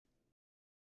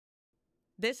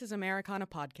This is Americana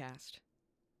Podcast,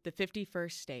 The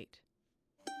 51st State.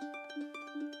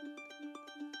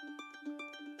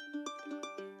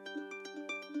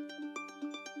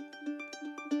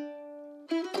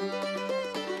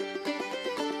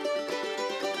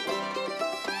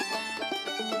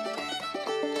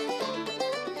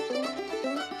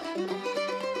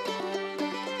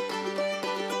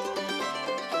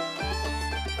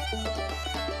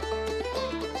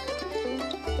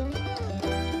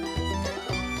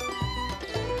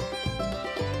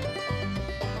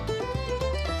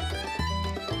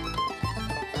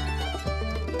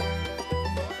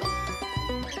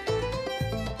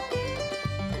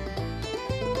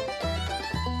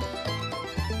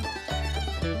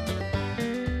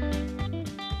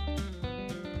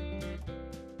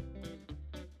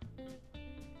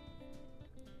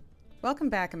 Welcome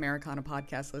back, Americana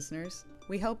Podcast listeners.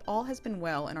 We hope all has been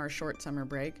well in our short summer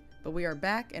break, but we are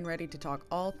back and ready to talk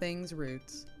all things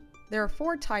roots. There are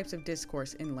 4 types of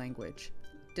discourse in language: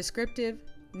 descriptive,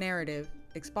 narrative,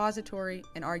 expository,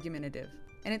 and argumentative.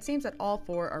 And it seems that all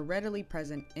 4 are readily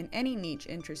present in any niche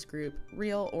interest group,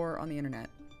 real or on the internet.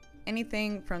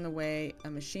 Anything from the way a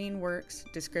machine works,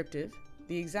 descriptive,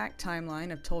 the exact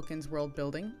timeline of Tolkien's world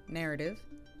building, narrative,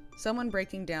 someone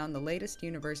breaking down the latest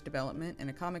universe development in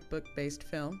a comic book-based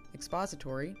film,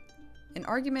 expository, and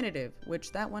argumentative,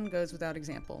 which that one goes without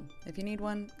example. If you need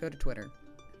one, go to Twitter.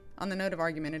 On the note of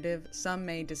argumentative, some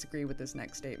may disagree with this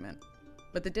next statement,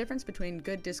 but the difference between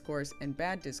good discourse and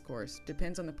bad discourse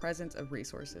depends on the presence of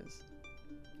resources.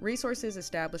 Resources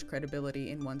establish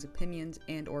credibility in one's opinions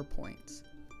and or points.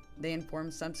 They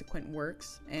inform subsequent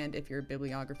works, and if you're a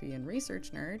bibliography and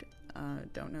research nerd,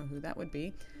 don't know who that would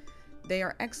be, they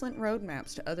are excellent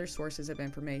roadmaps to other sources of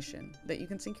information that you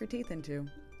can sink your teeth into.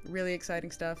 Really exciting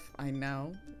stuff, I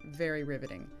know, very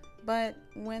riveting. But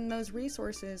when those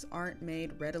resources aren't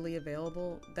made readily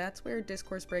available, that's where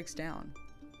discourse breaks down.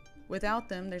 Without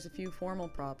them, there's a few formal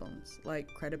problems,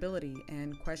 like credibility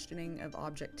and questioning of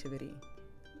objectivity.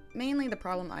 Mainly the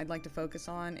problem I'd like to focus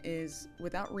on is,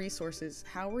 without resources,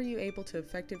 how were you able to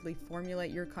effectively formulate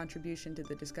your contribution to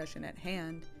the discussion at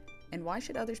hand, and why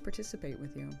should others participate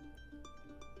with you?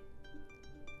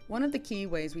 One of the key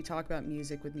ways we talk about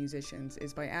music with musicians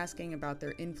is by asking about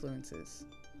their influences.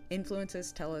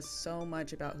 Influences tell us so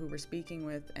much about who we're speaking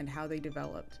with and how they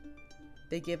developed.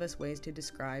 They give us ways to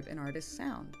describe an artist's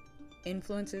sound.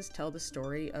 Influences tell the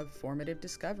story of formative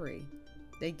discovery.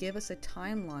 They give us a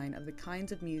timeline of the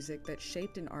kinds of music that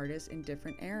shaped an artist in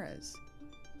different eras.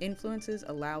 Influences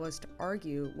allow us to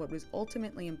argue what was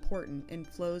ultimately important in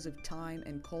flows of time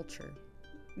and culture.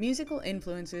 Musical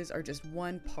influences are just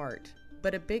one part,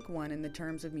 but a big one in the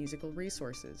terms of musical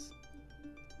resources.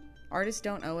 Artists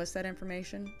don't owe us that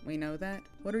information, we know that.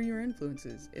 What are your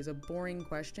influences is a boring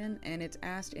question, and it's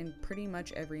asked in pretty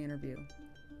much every interview.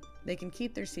 They can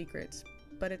keep their secrets,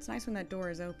 but it's nice when that door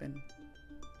is open.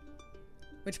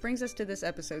 Which brings us to this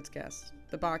episode's guest,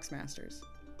 the Boxmasters.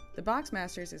 The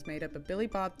Boxmasters is made up of Billy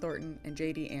Bob Thornton and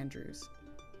J.D. Andrews.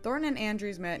 Thornton and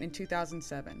Andrews met in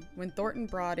 2007, when Thornton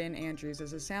brought in Andrews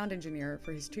as a sound engineer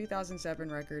for his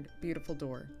 2007 record, Beautiful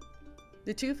Door.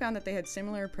 The two found that they had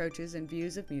similar approaches and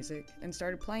views of music and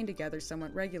started playing together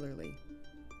somewhat regularly.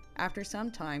 After some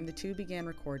time, the two began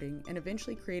recording and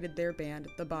eventually created their band,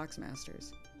 the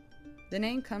Boxmasters. The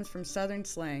name comes from Southern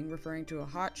slang referring to a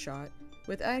hot shot,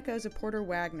 with echoes of Porter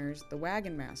Wagoner's The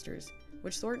Wagon Masters,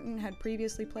 which Thornton had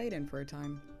previously played in for a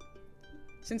time.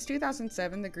 Since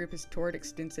 2007, the group has toured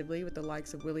extensively with the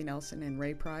likes of Willie Nelson and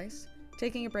Ray Price,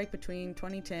 taking a break between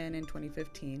 2010 and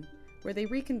 2015, where they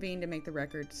reconvened to make the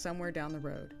record Somewhere Down the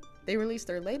Road. They released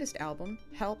their latest album,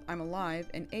 Help, I'm Alive,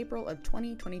 in April of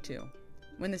 2022,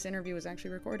 when this interview was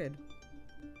actually recorded.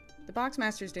 The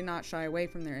Boxmasters did not shy away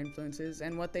from their influences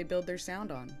and what they build their sound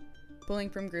on.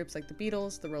 Pulling from groups like the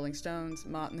Beatles, the Rolling Stones,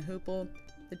 Mott and the Hoople,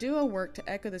 the duo worked to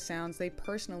echo the sounds they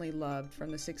personally loved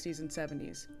from the 60s and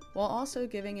 70s, while also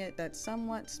giving it that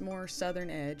somewhat more southern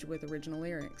edge with original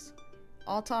lyrics,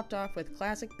 all topped off with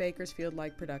classic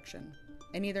Bakersfield-like production.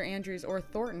 And neither Andrews or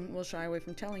Thornton will shy away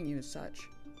from telling you as such.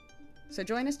 So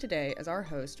join us today as our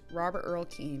host, Robert Earl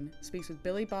Keane, speaks with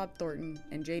Billy Bob Thornton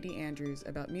and J.D. Andrews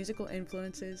about musical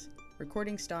influences,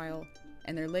 recording style,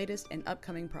 and their latest and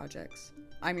upcoming projects.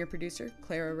 I'm your producer,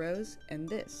 Clara Rose, and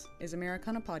this is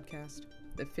Americana Podcast,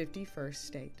 The 51st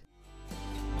State.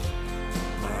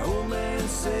 My old man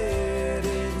said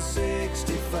in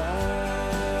 65,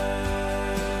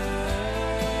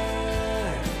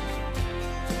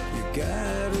 you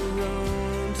gotta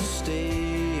run to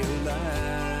stay alive.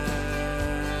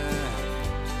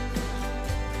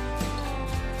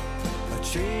 A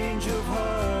change of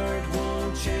heart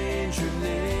won't change your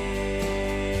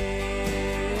name.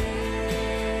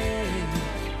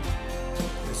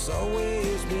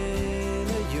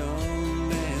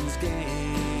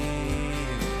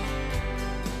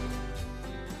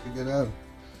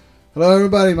 Hello,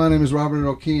 everybody. My name is Robert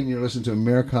O'Keen. You're listening to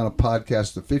Americana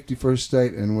Podcast, the 51st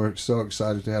State, and we're so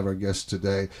excited to have our guest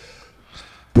today,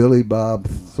 Billy Bob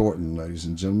Thornton, ladies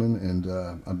and gentlemen. And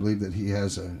I believe that he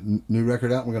has a new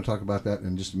record out. We're going to talk about that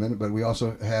in just a minute. But we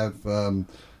also have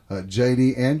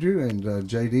J.D. Andrew, and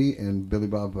J.D. and Billy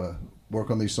Bob work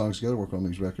on these songs together, work on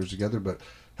these records together. But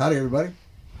howdy, everybody.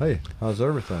 Hey, how's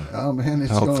everything? Oh, man,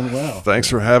 it's going well. Thanks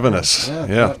for having us.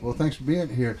 Yeah. Well, thanks for being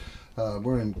here.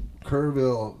 We're in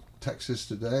Kerrville, Texas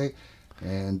today,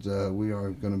 and we are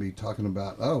going to be talking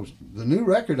about the new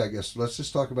record. I guess let's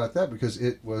just talk about that because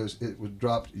it was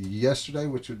dropped yesterday,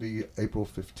 which would be April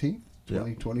 15th,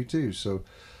 2022. So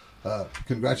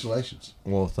congratulations.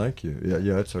 Well, thank you.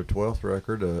 Yeah, it's our 12th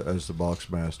record as the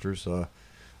Boxmasters.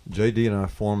 JD and I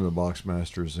formed the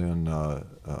Boxmasters in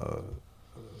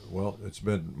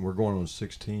we're going on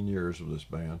 16 years with this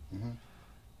band.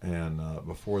 Mm-hmm. And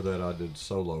before that I did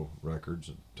solo records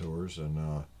and tours,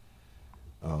 and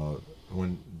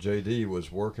when JD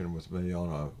was working with me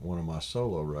on one of my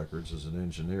solo records as an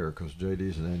engineer, because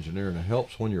JD's an engineer, and it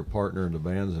helps when your partner in the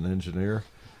band's an engineer.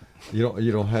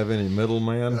 You don't have any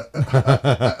middleman.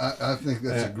 I think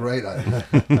that's a great idea.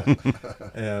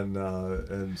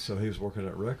 and so he was working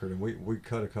that record, and we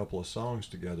cut a couple of songs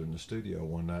together in the studio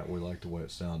one night. We liked the way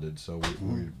it sounded, so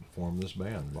we formed this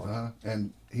band.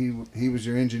 And he was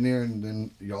your engineer, and then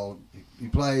you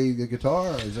play the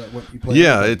guitar, or is that what you play?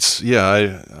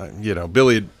 Yeah,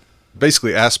 Billy had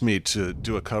basically asked me to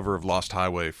do a cover of Lost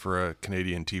Highway for a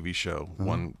Canadian TV show.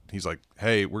 He's like,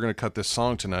 hey, we're going to cut this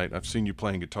song tonight. I've seen you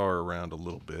playing guitar around a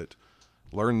little bit.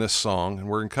 Learn this song, and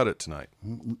we're going to cut it tonight.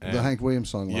 The Hank Williams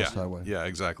song, Lost Highway. Yeah,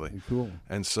 exactly. Cool.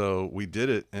 And so we did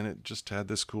it, and it just had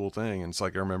this cool thing. And it's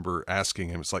like I remember asking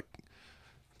him, it's like,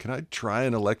 can I try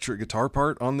an electric guitar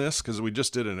part on this? Because we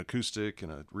just did an acoustic and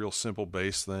a real simple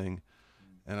bass thing.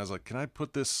 And I was like, can I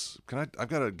put this, I've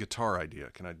got a guitar idea.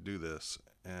 Can I do this?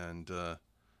 And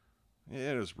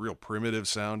it was real primitive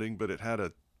sounding, but it had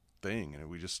a thing, and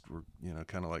we just were,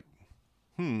 kind of like,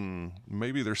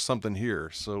 maybe there's something here.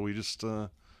 So we just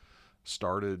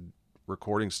started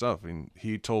recording stuff. I mean,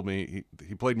 he told me,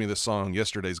 he played me this song,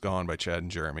 Yesterday's Gone by Chad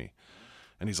and Jeremy.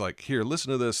 And he's like, here,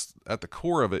 listen to this. At the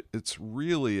core of it, it's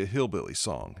really a hillbilly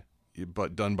song,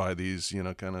 but done by these, kind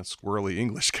of squirrely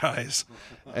English guys.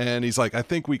 And he's like, I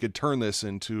think we could turn this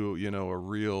into, a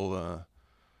real,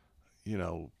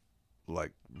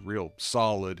 like real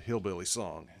solid hillbilly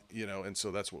song, and so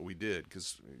that's what we did.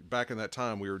 Because back in that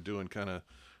time, we were doing kind of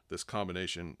this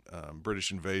combination,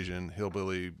 British Invasion,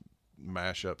 hillbilly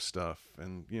mashup stuff,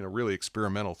 and, really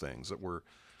experimental things that were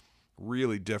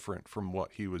really different from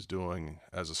what he was doing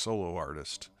as a solo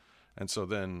artist. And so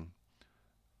then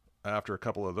after a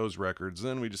couple of those records,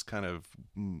 then we just kind of,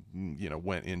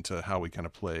 went into how we kind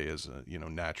of play as a,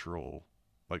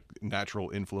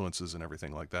 natural influences and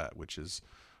everything like that, which is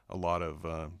a lot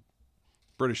of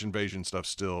British Invasion stuff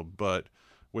still, but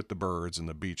with the Byrds and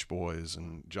the Beach Boys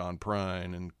and John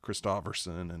Prine and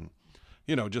Christopherson and,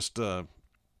 just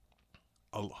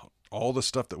all the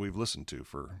stuff that we've listened to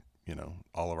for,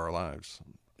 all of our lives.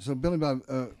 So, Billy Bob,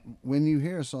 when you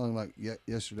hear a song like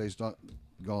Yesterday's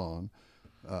Gone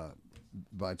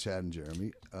by Chad and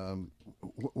Jeremy,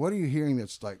 what are you hearing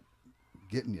that's like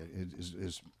getting you,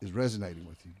 is resonating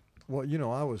with you?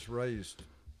 Well, I was raised,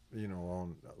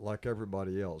 on like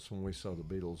everybody else. When we saw the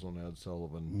Beatles on Ed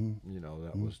Sullivan,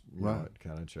 that was, it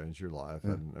kind of changed your life.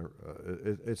 Yeah. And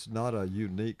it's not a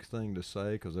unique thing to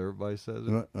say because everybody says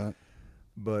it, right.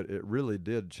 But it really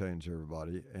did change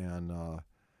everybody. And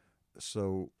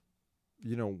so,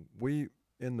 we,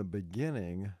 in the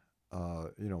beginning,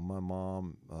 my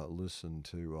mom listened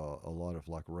to a lot of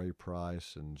like Ray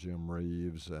Price and Jim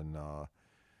Reeves and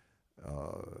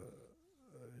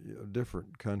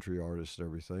different country artists and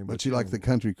everything. But you like the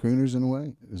country crooners in a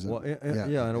way?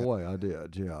 In a way I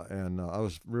did, yeah. And I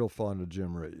was real fond of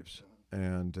Jim Reeves.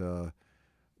 And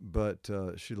but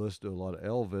she listened to a lot of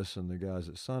Elvis and the guys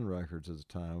at Sun Records at the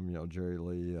time, Jerry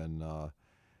Lee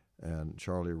and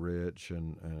Charlie Rich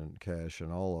and Cash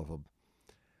and all of them.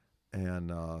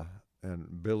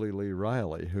 And Billy Lee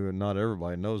Riley, who not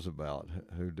everybody knows about,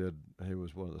 he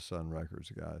was one of the Sun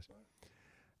Records guys.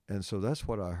 And so that's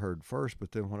what I heard first,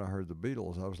 but then when I heard the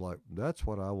Beatles, I was like, that's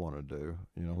what I want to do.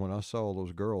 When I saw all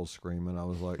those girls screaming, I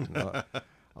was like,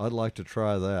 I'd like to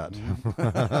try that.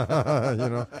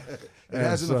 It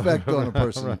has an effect on a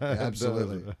person, right,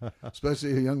 absolutely.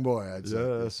 Especially a young boy, I'd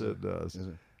say. Yes, it does.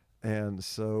 Yes, and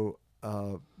so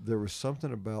there was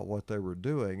something about what they were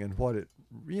doing, and what it,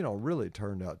 really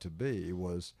turned out to be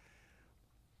was,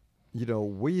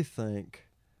 we think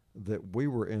that we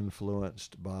were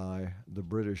influenced by the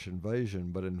British invasion,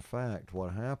 but in fact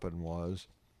what happened was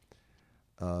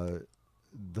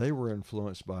they were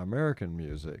influenced by American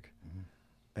music.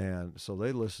 And so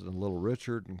they listened to Little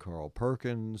Richard and Carl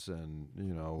Perkins and,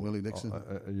 Willie Dixon.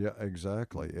 Yeah,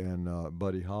 exactly. And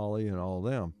Buddy Holly and all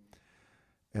them.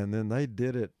 And then they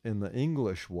did it in the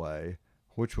English way,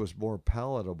 which was more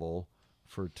palatable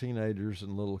for teenagers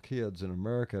and little kids in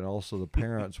America. And also the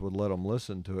parents would let them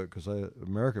listen to it because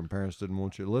American parents didn't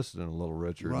want you listening to Little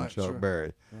Richard and Chuck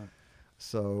Berry. Right.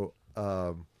 So,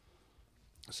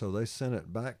 so they sent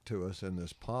it back to us in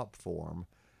this pop form.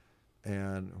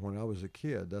 And when I was a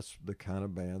kid, that's the kind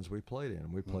of bands we played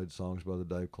in. We played songs by the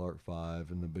Dave Clark Five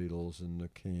and the Beatles and the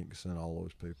Kinks and all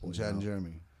those people. And Chad and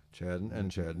Jeremy. Chad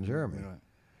and Jeremy. Right.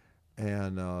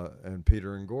 And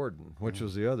Peter and Gordon, which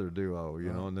was the other duo,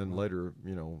 and then later,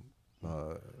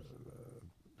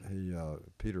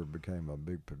 Peter became a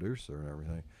big producer and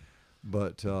everything.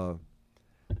 But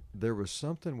there was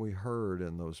something we heard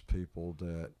in those people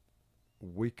that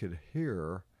we could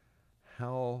hear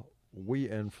how we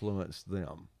influenced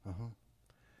them.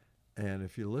 And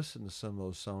if you listen to some of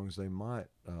those songs, they might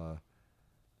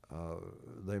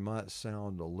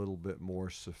sound a little bit more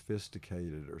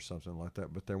sophisticated or something like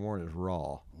that, but they weren't as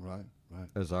raw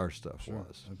as our stuff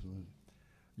was. Absolutely.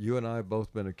 You and I have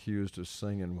both been accused of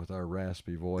singing with our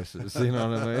raspy voices. You know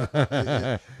what I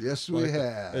mean? Yes, we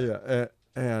have. Yeah,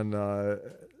 and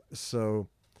so.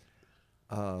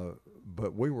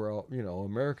 But we were all,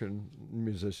 American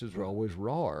musicians were always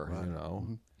raw,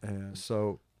 And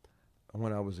so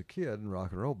when I was a kid in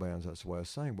rock and roll bands, that's the way I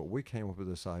sang. But we came up with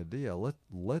this idea,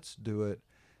 let's do it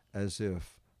as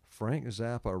if Frank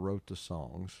Zappa wrote the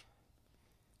songs,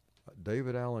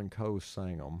 David Allan Coe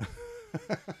sang them,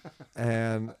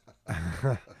 and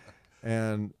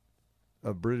and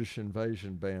a British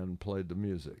Invasion band played the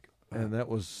music. And that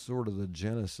was sort of the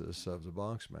genesis of the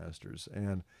Boxmasters.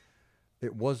 And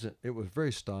it was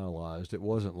very stylized. It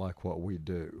wasn't like what we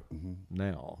do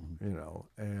now,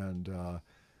 and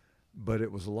but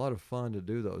it was a lot of fun to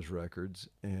do those records.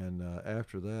 And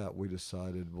after that, we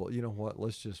decided, well, you know what?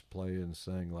 Let's just play and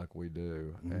sing like we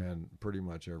do. And pretty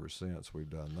much ever since we've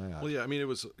done that. Well, yeah, I mean, it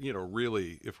was,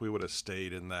 really, if we would have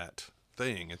stayed in that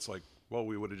thing, it's like, well,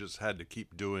 we would have just had to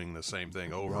keep doing the same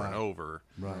thing over and over.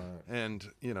 Right.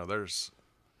 And, there's,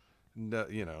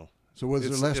 So was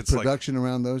there less production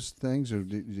around those things, or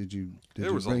did you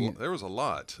there was bring there was a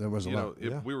lot. There was a lot.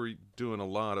 We were doing a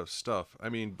lot of stuff. I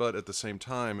mean, but at the same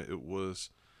time, it was,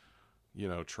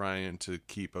 trying to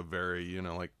keep a very,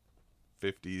 like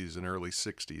 50s and early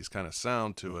 60s kind of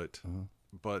sound to it.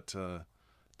 But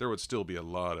there would still be a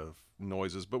lot of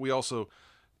noises. But we also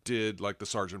did like the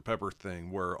Sgt. Pepper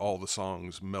thing where all the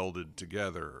songs melded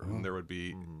together, and there would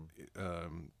be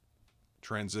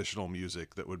transitional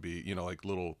music that would be, like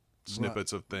little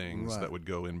snippets of things that would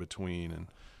go in between,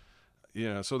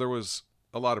 and so there was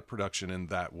a lot of production in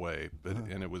that way, but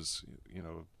and it was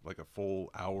like a full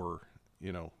hour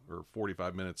or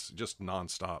 45 minutes just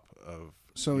nonstop of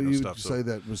so you stuff. Say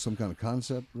that was some kind of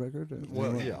concept record?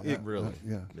 Well, really.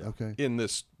 Okay. In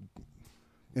this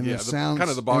the sound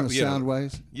kind of the box sound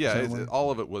ways,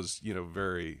 all of it was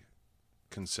very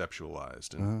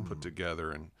conceptualized and put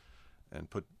together and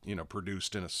put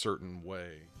produced in a certain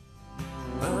way.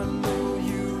 I know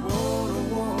you wanna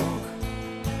walk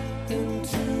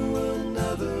into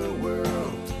another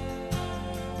world,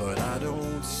 but I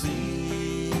don't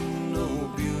see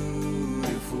no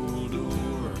beautiful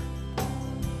door.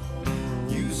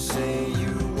 You say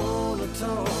you wanna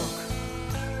talk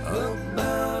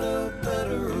about a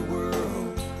better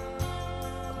world,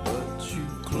 but you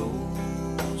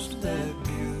closed that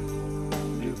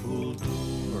beautiful door.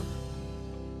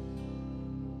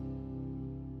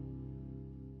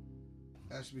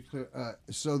 To be clear,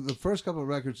 so the first couple of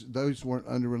records, those weren't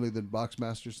under really the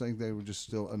Boxmasters thing. They were just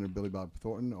still under Billy Bob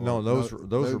Thornton. No, those were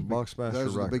Boxmaster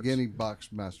those records. Were the beginning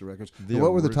Boxmaster records.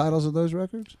 What were the titles of those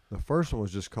records? The first one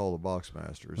was just called the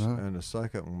Boxmasters, and the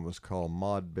second one was called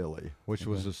Mod Billy, which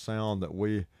was a sound that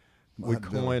we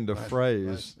coined a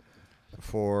phrase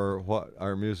for what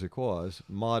our music was.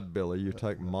 Mod Billy. You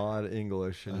take mod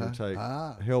English and you take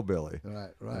hillbilly,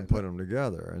 and put them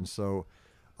together, and so.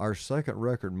 Our second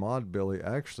record, Mod Billy,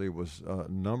 actually was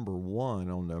number one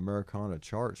on the Americana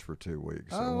charts for 2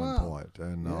 weeks at one point.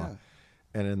 And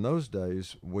and in those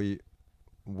days, we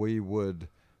would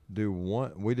do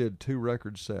we did 2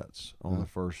 record sets on the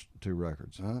first 2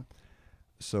 records.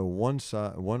 So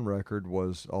one record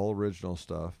was all original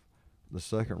stuff. The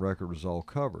second record was all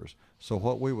covers. So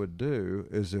what we would do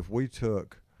is if we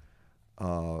took,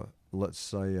 let's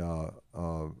say,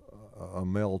 a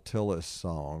Mel Tillis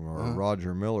song or a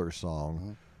Roger Miller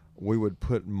song, we would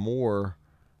put more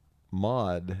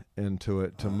mod into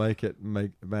it to make it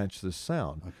match this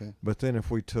sound. Okay. But then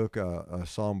if we took a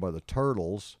song by the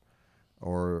Turtles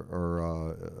or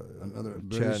Another Chad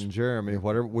British- and Jeremy,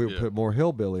 whatever, we would put more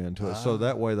hillbilly into it. So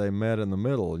that way they met in the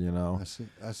middle, you know.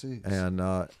 I see. And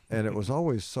it was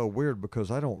always so weird because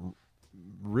I don't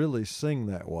really sing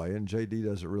that way, and JD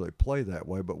doesn't really play that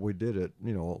way, but we did it,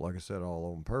 you know, like I said,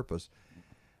 all on purpose.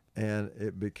 And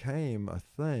it became a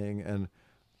thing, and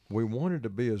we wanted to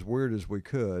be as weird as we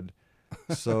could.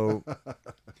 So,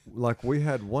 like, we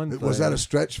had one thing. Was that a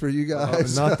stretch for you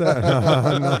guys? Not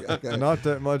that, Okay. not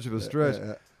that much of a stretch.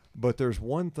 Yeah. But there's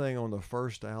one thing on the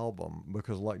first album,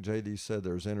 because like JD said,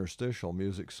 there's interstitial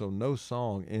music, so no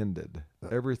song ended.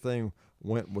 Everything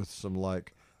went with some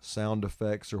like sound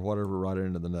effects or whatever right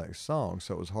into the next song.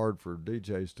 So it was hard for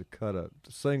DJs to cut a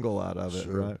single out of it,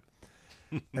 Sure.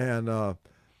 right? And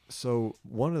so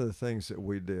one of the things that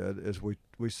we did is we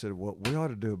said, well, we ought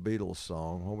to do a Beatles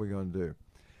song. What are we going to do?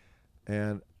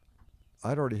 And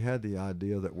I'd already had the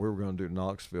idea that we were going to do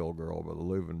Knoxville Girl by the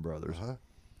Louvin Brothers. Uh-huh.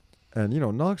 And, you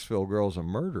know, Knoxville Girl's a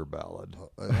murder ballad.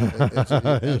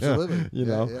 Absolutely. You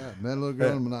know. Yeah. Met a little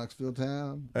girl in Knoxville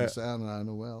town. The sound I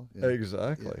know well. Yeah.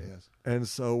 Exactly. Yeah, yes. And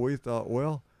so we thought,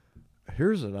 well,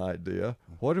 here's an idea.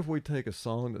 What if we take a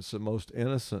song that's the most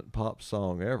innocent pop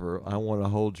song ever, I Want to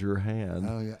Hold Your Hand,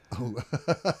 Oh, yeah.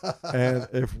 Oh. and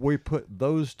if we put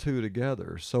those two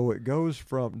together, so it goes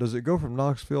from, does it go from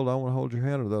Knoxville to I Want to Hold Your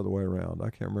Hand or the other way around? I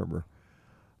can't remember.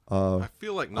 I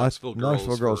feel like Knoxville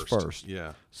Girls first.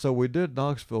 Yeah. So we did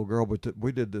Knoxville Girl, but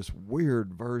we did this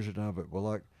weird version of it. Well,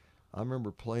 like, I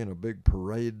remember playing a big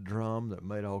parade drum that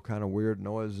made all kind of weird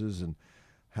noises, and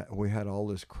we had all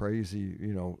this crazy,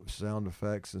 you know, sound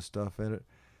effects and stuff in it.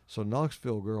 So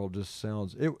Knoxville Girl just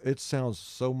sounds, it sounds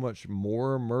so much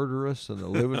more murderous than the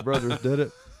Louvin Brothers did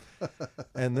it.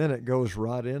 And then it goes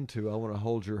right into I Want to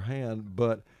Hold Your Hand.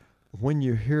 But when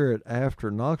you hear it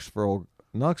after Knoxville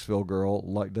Girl,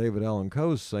 like David Allan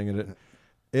Coe's singing it,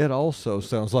 it also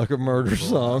sounds like a murder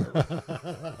song.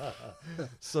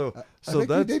 so I think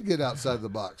that's, you did get outside the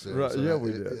box there. right, so yeah, that-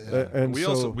 we did. yeah. And We so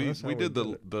also that's how we did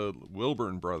it. the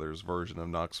Wilburn Brothers version of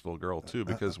Knoxville Girl too,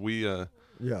 because we Yeah,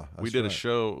 we that's did a right.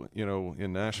 show, you know,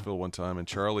 in Nashville one time, and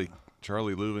Charlie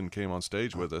Louvin came on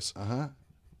stage with us, Uh-huh.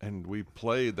 and we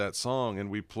played that song, and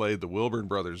we played the Wilburn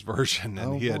Brothers version,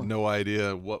 and Oh, he boy. had no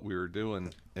idea what we were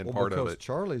doing, and Well, part of because it,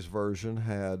 Charlie's version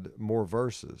had more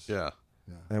verses. yeah.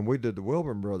 And we did the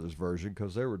Wilburn Brothers version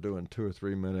because they were doing 2 or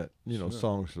 3 minute, you know,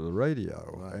 songs for the radio.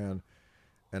 Right.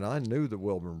 And I knew the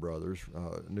Wilburn Brothers,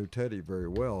 knew Teddy very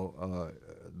well.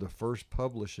 The first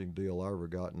publishing deal I ever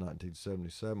got in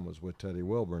 1977 was with Teddy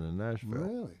Wilburn in Nashville.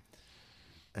 Really?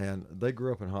 And they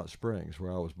grew up in Hot Springs,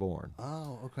 where I was born.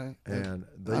 Oh, okay. And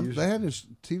they they had this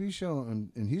TV show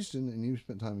in Houston, and you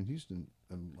spent time in Houston.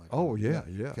 Like, Oh, yeah,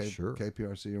 sure.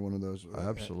 KPRC or one of those.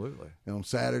 Absolutely. And on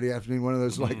Saturday afternoon, one of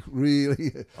those like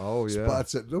really Oh, yeah.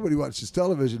 spots that nobody watches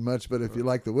television much, but if you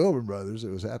like the Wilburn Brothers, it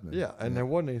was happening. Yeah, and there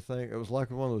wasn't anything. It was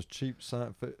like one of those cheap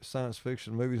science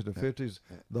fiction movies in the 50s.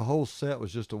 The whole set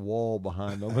was just a wall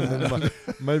behind them, and then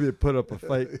maybe it put up a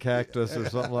fake cactus or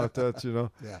something like that, you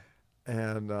know. Yeah.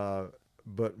 And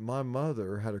but my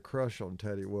mother had a crush on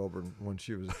Teddy Wilburn when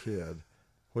she was a kid,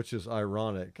 which is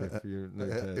ironic if you knew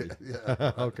Teddy.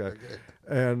 Yeah. Okay.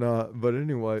 And but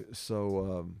anyway,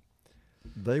 so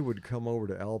they would come over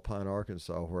to Alpine,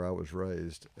 Arkansas, where I was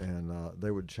raised, and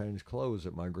they would change clothes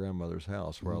at my grandmother's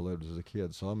house where I lived as a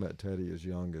kid. So I met Teddy as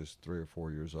young as 3 or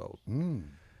 4 years old. Mm.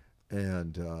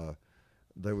 And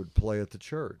they would play at the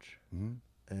church. Mm.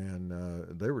 And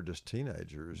they were just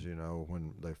teenagers, you know,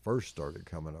 when they first started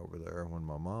coming over there, when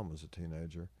my mom was a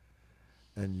teenager.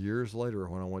 And years later,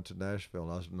 when I went to Nashville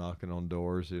and I was knocking on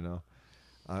doors, you know,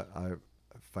 I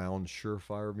found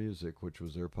Surefire Music, which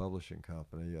was their publishing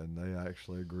company, and they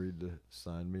actually agreed to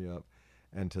sign me up.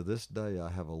 And to this day, I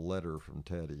have a letter from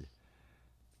Teddy.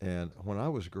 And when I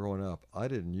was growing up, I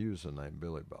didn't use the name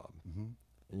Billy Bob,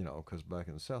 you know, because back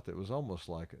in the South, it was almost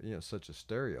like, you know, such a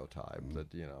stereotype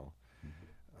that, you know,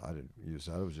 I didn't use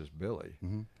that. It was just Billy.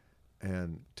 Mm-hmm.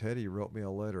 And Teddy wrote me a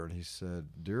letter, and he said,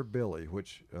 "Dear Billy,"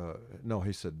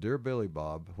 he said, "Dear Billy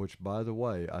Bob," which, by the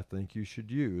way, I think you should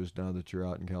use now that you're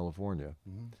out in California,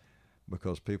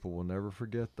 because people will never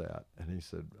forget that. And he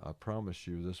said, "I promise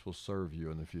you this will serve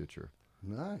you in the future."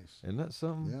 Nice. Isn't that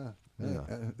something? Yeah.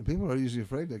 Yeah. People are usually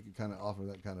afraid to kind of offer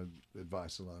that kind of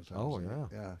advice a lot of times. Oh, yeah.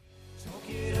 Yeah. Talk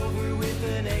it over with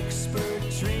an expert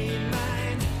trained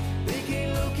mind. They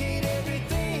can locate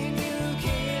everything you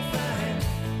can't find,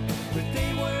 but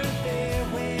they weren't there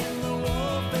when the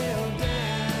wall fell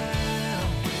down.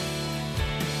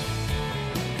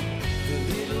 The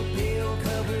little pill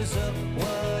covers up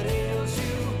what ails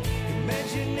you.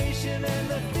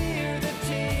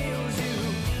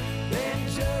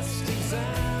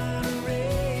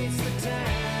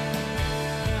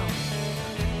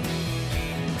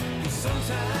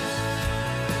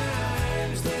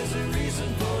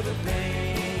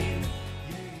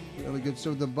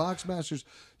 So the Box Masters,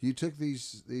 you took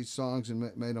these songs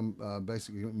and made them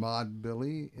basically Mod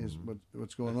Billy is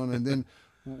what's going on, and then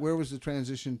where was the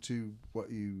transition to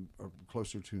what you are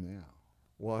closer to now?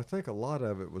 Well, I think a lot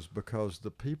of it was because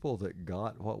the people that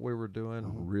got what we were doing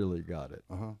really got it.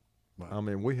 Uh-huh. Right. I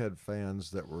mean, we had fans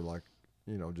that were like,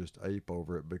 just ape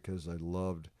over it because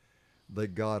they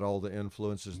got all the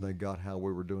influences and they got how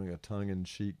we were doing a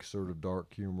tongue-in-cheek sort of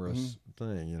dark humorous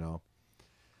thing,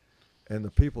 And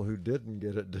the people who didn't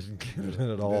get it didn't get it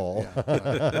at all,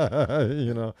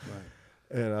 Right.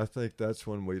 And I think that's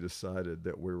when we decided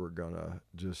that we were gonna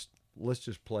let's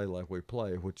just play like we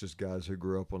play, which is guys who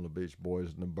grew up on the Beach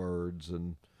Boys and the Byrds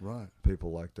and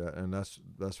people like that, and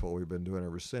that's what we've been doing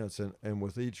ever since. And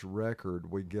with each record,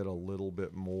 we get a little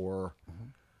bit more,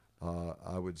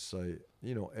 I would say,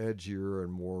 edgier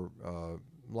and more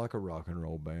like a rock and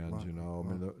roll band. Right. I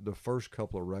mean, the first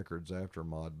couple of records after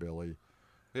Mod Billy.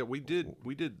 Yeah, we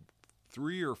did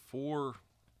 3 or 4,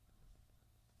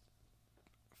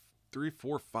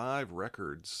 5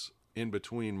 records in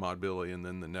between Mod Billy and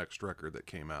then the next record that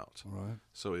came out. Right.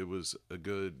 So it was a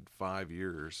good 5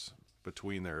 years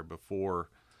between there before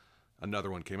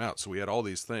another one came out. So we had all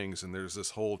these things, and there's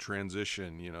this whole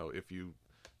transition. If you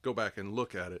go back and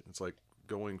look at it, it's like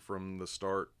going from the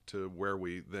start to where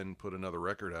we then put another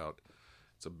record out.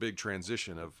 It's a big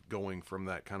transition of going from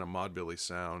that kind of Mod Billy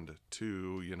sound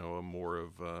to, a more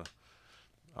of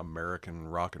American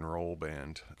rock and roll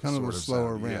band. Kind of sort a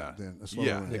slower sound. ramp then. A slower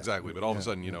ramp. Exactly. But all of a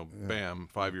sudden, bam,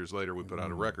 5 years later, we put out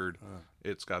a record.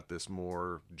 It's got this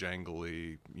more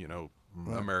jangly,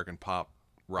 American pop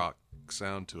rock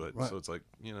sound to it. Right. So it's like,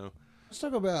 Let's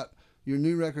talk about your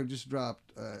new record just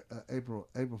dropped April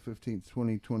 15th,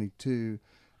 2022.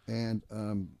 And,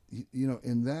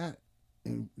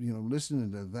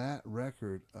 listening to that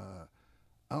record, I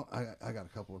got a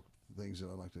couple of things that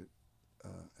I'd like to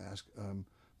ask.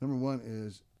 Number one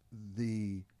is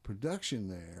the production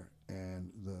there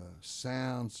and the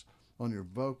sounds on your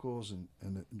vocals and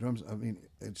the drums. I mean,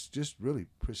 it's just really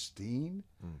pristine.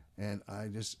 And I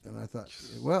thought,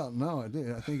 well, no, I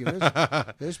did. I think it is.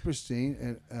 It's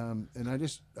pristine. And I'd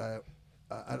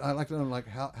like to know, like,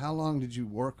 how long did you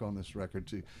work on this record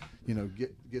to,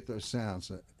 get those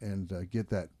sounds and get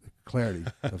that clarity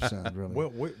of sound, really?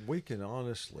 Well, we can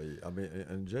honestly, I mean,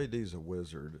 and JD's a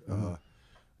wizard.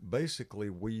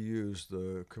 Basically, we use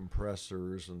the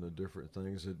compressors and the different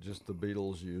things that just the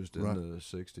Beatles used in the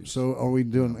 60s. So are we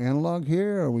doing analog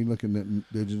here, or are we looking at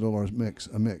digital or a mix?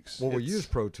 Well, we use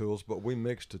Pro Tools, but we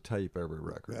mix to tape every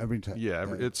record. Every time. yeah,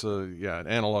 it's an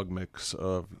analog mix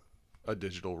of a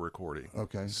digital recording.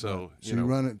 Okay. So, you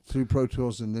run it through Pro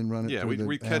Tools and then run it through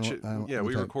we catch it.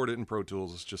 We tape. record it in Pro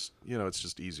Tools. It's just, it's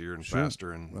just easier and Sure.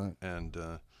 faster and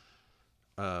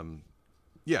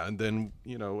then,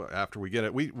 after we get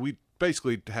it, we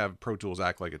basically have Pro Tools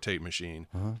act like a tape machine,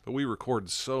 but we record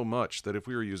so much that if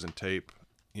we were using tape,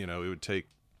 it would take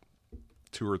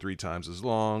 2 or 3 times as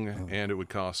long, and it would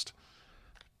cost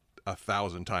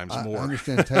 1,000 times more. I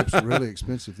understand tapes are really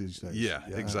expensive these days. Yeah,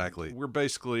 exactly. We're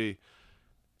basically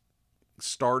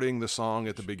starting the song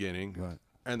at the beginning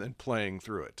and then playing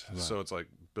through it. Right. So it's like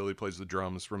Billy plays the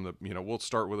drums from the, we'll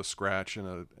start with a scratch and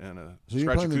a So you're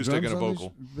scratch playing the acoustic and a drums on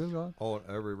vocal. these, Billy Bob? On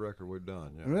every record we've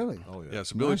done. Yeah. Really? Oh, yeah. Yeah,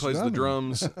 so Billy Nice plays the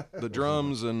drumming.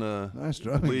 drums and Nice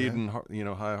drumming, lead man. and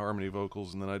high harmony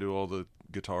vocals, and then I do all the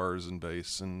guitars and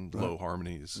bass and low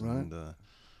harmonies. Right. And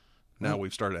now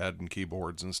we've started adding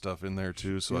keyboards and stuff in there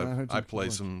too. So Yeah, I heard I some play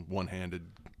keyboards. some one-handed,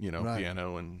 Right.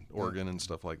 piano and organ and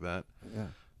stuff like that. Yeah.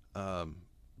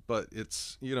 But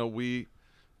it's,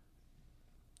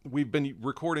 we've been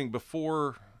recording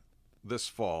before this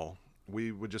fall.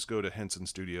 We would just go to Henson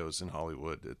Studios in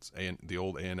Hollywood. It's the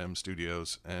old A&M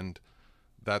Studios, and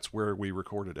that's where we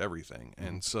recorded everything.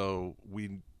 And so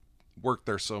we worked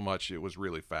there so much, it was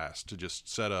really fast to just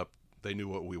set up. They knew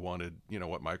what we wanted,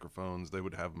 what microphones. They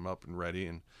would have them up and ready,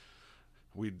 and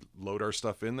we'd load our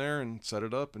stuff in there and set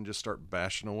it up and just start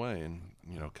bashing away and,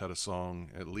 cut a song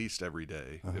at least every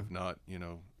day, if not,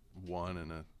 one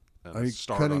and a Are you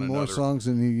start cutting on more another. songs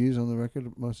than you use on the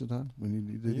record most of the time when you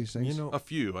do these things? A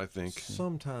few, I think.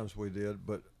 Sometimes we did,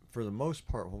 but for the most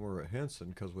part, when we were at Henson,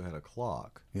 because we had a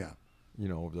clock, Yeah.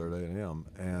 over there at A&M,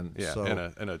 and Yeah, so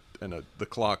and the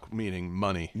clock meaning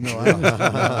money. No, I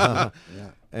understand.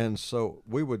 Yeah. and so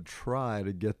we would try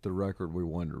to get the record we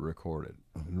wanted to record it.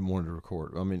 Wanted to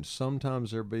record. I mean,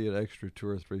 sometimes there'd be an extra 2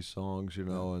 or 3 songs,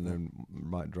 and then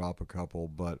might drop a couple,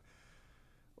 but.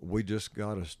 We just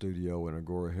got a studio in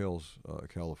Agora Hills,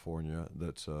 California,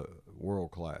 that's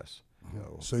world class,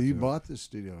 ago. So you bought this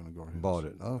studio in Agora Hills? Bought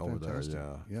it Oh, over there, fantastic.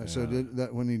 yeah. So did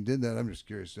that when you did that? I'm just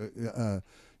curious.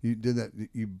 You did that?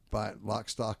 You buy it lock,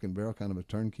 stock, and barrel, kind of a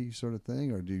turnkey sort of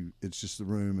thing, or it's just the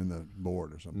room and the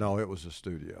board or something? No, it was a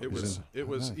studio. It was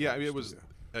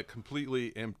a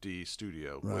completely empty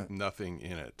studio Right. with nothing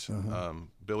in it.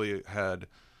 Billy had,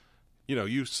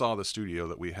 you saw the studio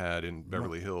that we had in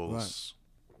Beverly Hills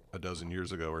a dozen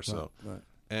years ago or so, Right.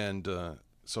 and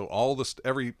so all this,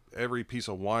 every piece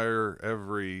of wire,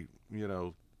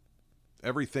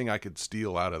 everything I could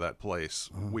steal out of that place,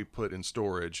 we put in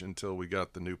storage until we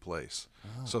got the new place.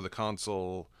 So the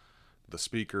console, the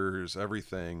speakers,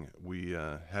 everything we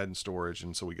had in storage,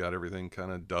 and so we got everything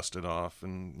kind of dusted off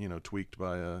and tweaked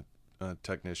by a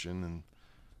technician and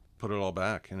put it all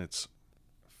back, and it's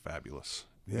fabulous.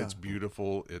 Yeah. It's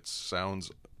beautiful. It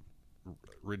sounds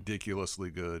ridiculously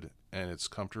good, and it's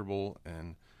comfortable,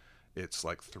 and it's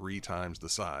like 3 times the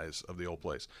size of the old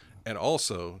place. And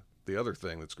also, the other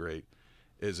thing that's great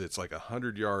is it's like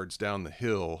 100 yards down the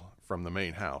hill from the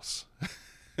main house.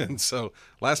 And so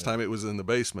last time it was in the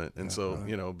basement. And so,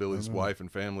 Billy's wife and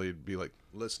family would be like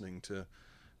listening to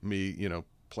me,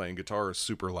 playing guitar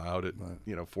super loud at,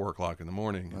 4 o'clock in the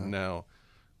morning. And now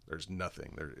there's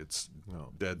nothing there. It's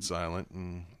dead silent,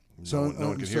 and no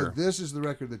one can hear. So this is the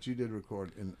record that you did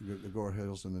record in Agora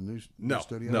Hills in the new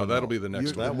studio? No, that'll be the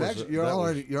next one. You're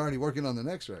already working on the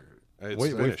next record. It's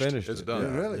We finished. finished It's it. done.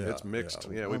 Yeah, really? It's mixed.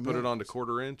 Yeah. Yeah, we put it on to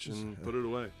 1/4 inch and put it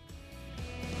away.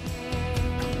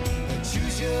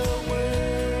 Choose your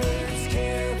words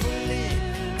carefully.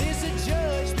 There's a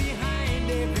judge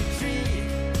behind every tree.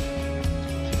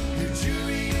 Your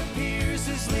jury appears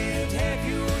has lived half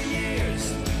your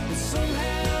years, but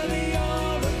somehow they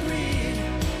all agreed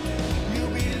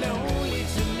you'll be lonely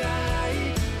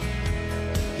tonight.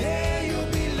 Yeah,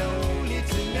 you'll be lonely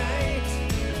tonight.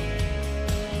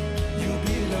 You'll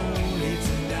be lonely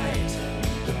tonight.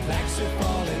 The plaques are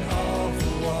falling off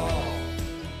the wall.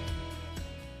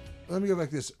 Let me go back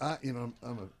to this. I'm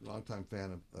a longtime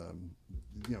fan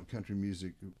of, country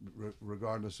music,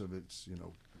 regardless of its,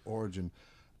 origin.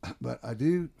 But I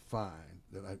do find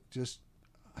that I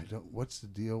don't. What's the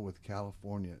deal with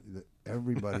California? That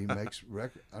everybody makes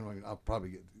record. I don't know. I'll probably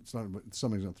get. It's not.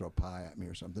 Somebody's gonna throw a pie at me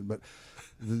or something. But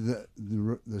the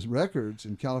records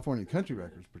in California, country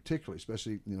records, particularly,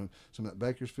 especially some of that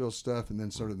Bakersfield stuff, and then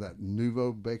sort of that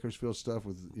nouveau Bakersfield stuff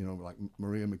with like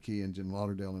Maria McKee and Jim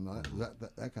Lauderdale and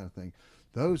that kind of thing.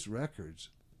 Those records,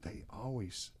 they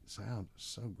always sound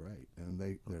so great, and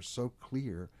they're so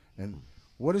clear. And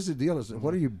what is the deal?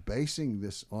 What are you basing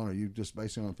this on? Are you just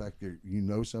basing on the fact that you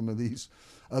know some of these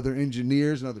other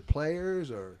engineers and other players,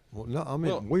 or? Well, no, I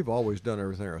mean, we've always done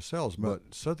everything ourselves,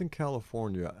 but Southern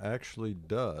California actually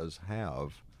does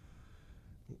have.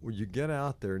 When you get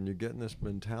out there and you get in this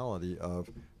mentality of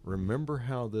remember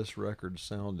how this record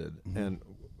sounded, and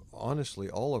honestly,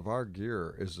 all of our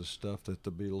gear is the stuff that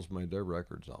the Beatles made their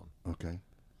records on. Okay.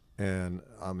 And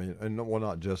I mean,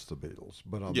 not just the Beatles,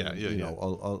 but I mean,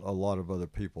 a lot of other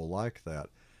people like that.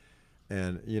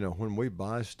 And when we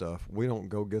buy stuff, we don't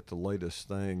go get the latest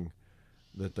thing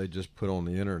that they just put on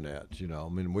the internet. I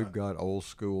mean, we've got old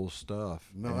school stuff.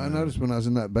 No, I noticed when I was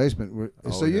in that basement.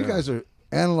 You guys are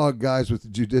analog guys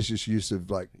with judicious use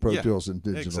of like Pro Tools and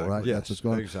digital, exactly. right? Yes, that's what's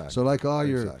going on. exactly. So like all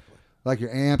your like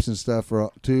your amps and stuff are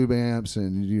tube amps,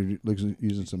 and you're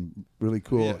using some really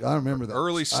cool. Yeah. I remember that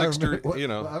Early I remember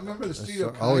 60s, I remember the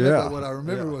studio. But what I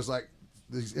remember was like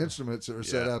these instruments that are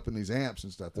set up and these amps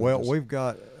and stuff. Well, we've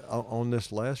got on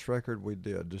this last record we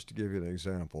did. Just to give you an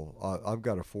example, I've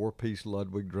got a 4-piece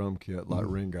Ludwig drum kit like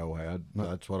Ringo had.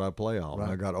 That's what I play on.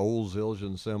 Right. I got old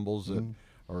Zildjian cymbals that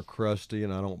are crusty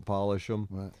and I don't polish them.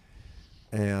 Right.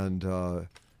 And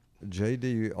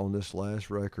JD on this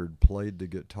last record played the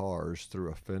guitars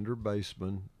through a Fender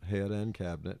Bassman head and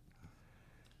cabinet,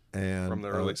 and From the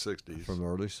early 60s. From the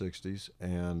early 60s,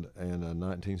 and a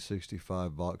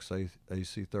 1965 Vox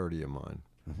AC30 of mine.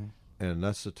 And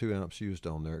that's the 2 amps used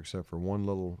on there, except for one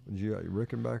little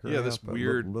Rickenbacker amp. Yeah, this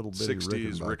weird little bitty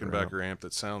 60s Rickenbacker Rickenbacker amp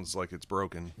that sounds like it's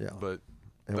broken. Yeah. But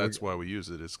And that's why we use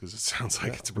it, is because it sounds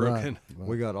like it's broken.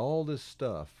 We got all this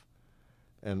stuff.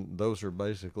 And those are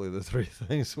basically the 3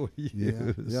 things we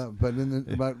use. Yeah, but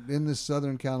in this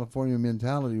Southern California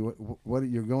mentality, what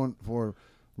you're going for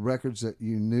records that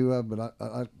you knew of, but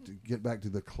I to get back to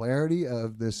the clarity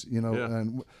of this,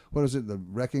 and what is it, the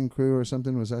Wrecking Crew or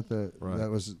something? Was that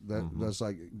that's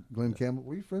like Glenn Campbell?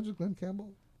 Were you friends with Glenn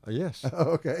Campbell? Yes.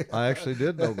 Okay. I actually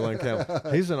did know Glenn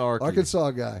Campbell. He's an Arkansas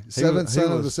guy, seventh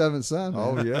son of the seventh son.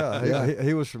 Oh man. yeah,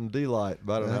 he was from D-Light,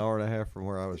 about an hour and a half from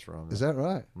where I was from. Is that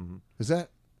right? Is that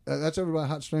that's over by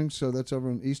Hot Springs, so that's over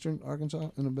in eastern Arkansas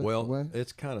in a bit Well, way.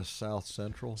 it's kind of south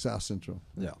central. South Central.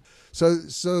 Yeah. So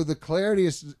the clarity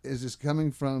is just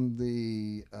coming from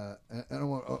the. I don't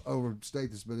want to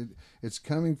overstate this, but it's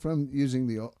coming from using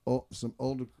some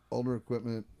older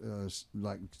equipment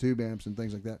like tube amps and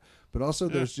things like that. But also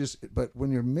there's but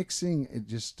when you're mixing, it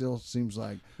just still seems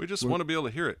like we just want to be able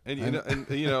to hear it, and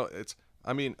you know it's.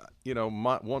 I mean, you know,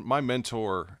 my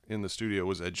mentor in the studio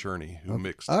was Ed Cherney, who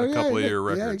mixed a couple of your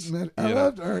records. Yeah, I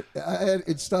loved her.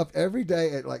 It'd stop every day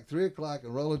at like 3:00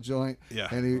 and roll a joint. Yeah.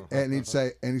 And he'd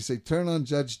say, turn on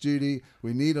Judge Judy.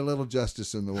 We need a little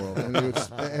justice in the world. And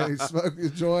he'd smoke the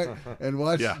joint and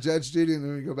watch Judge Judy, and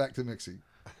then we'd go back to mixing.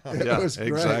 It was great.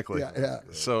 Exactly. Yeah.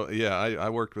 So I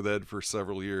worked with Ed for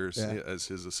several years as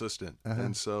his assistant,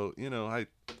 and so you know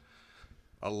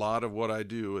a lot of what I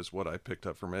do is what I picked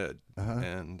up from Ed,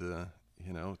 and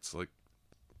you know, it's like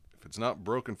if it's not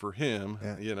broken for him,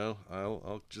 you know,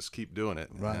 I'll just keep doing it.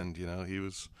 Right. And you know, he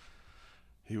was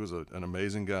an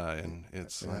amazing guy, and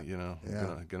it's you know,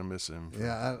 gonna miss him.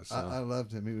 I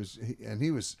loved him. He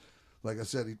was, like I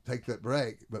said, he'd take that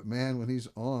break, but man, when he's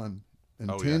on.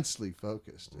 Intensely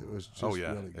focused. It was just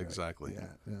really great. Exactly.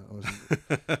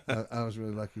 I was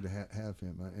really lucky to have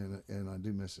him, and I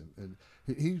do miss him. And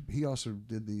he also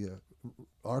did the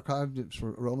archived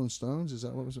for Rolling Stones. Is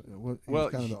that what was it? He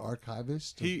was kind of the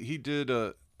archivist. He did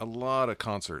a lot of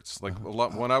concerts, like a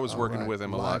lot. When I was working with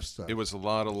him, it was a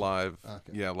lot of live,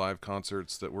 live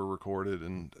concerts that were recorded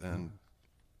and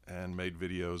made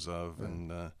videos of,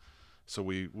 and so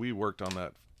we worked on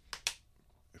that.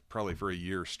 Probably for a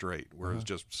year straight, where it was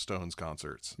just Stones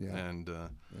concerts, and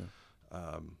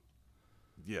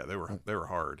they were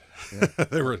hard.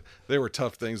 they were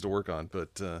tough things to work on,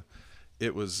 but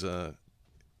it was you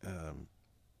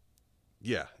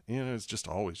know, it's just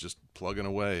always just plugging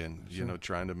away and you know,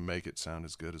 trying to make it sound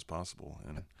as good as possible.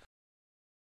 And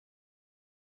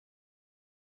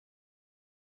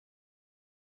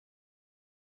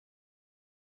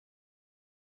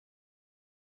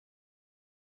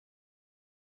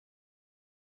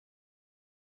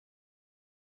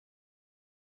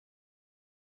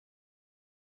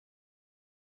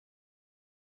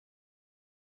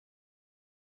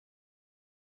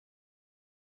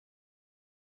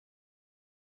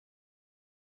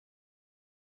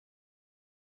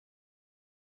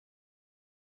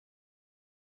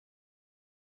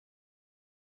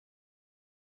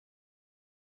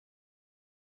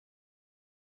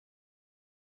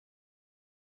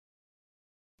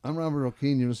I'm Robert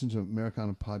O'Keen. You're listening to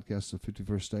Americana Podcast of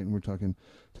 51st State, and we're talking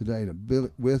today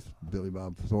with Billy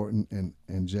Bob Thornton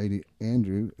and J.D.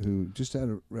 Andrew, who just had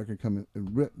a record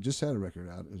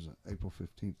out. It was April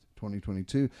 15th,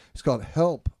 2022. It's called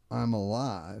Help, I'm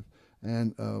Alive,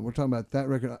 and we're talking about that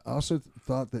record. I also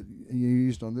thought that you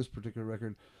used on this particular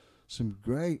record some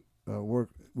great work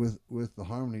with the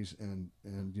harmonies and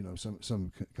you know,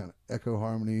 some kind of echo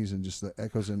harmonies and just the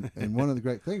echoes. And one of the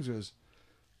great things was,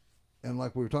 and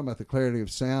like we were talking about the clarity of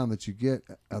sound that you get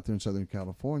out there in Southern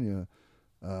California,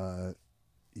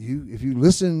 if you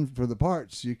listen for the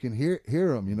parts, you can hear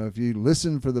them. You know, if you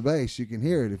listen for the bass, you can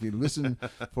hear it. If you listen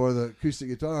for the acoustic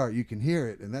guitar, you can hear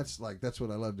it. And that's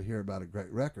what I love to hear about a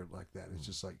great record like that. It's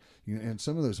just like, you know, and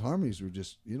some of those harmonies were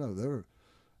just, you know, they were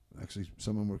actually,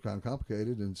 some of them were kind of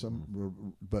complicated and some were,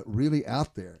 but really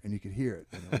out there, and you could hear it.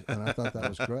 You know? And I thought that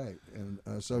was great. And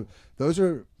so those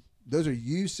are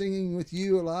you singing with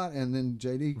you a lot, and then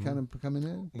JD kind of coming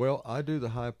in? Well, I do the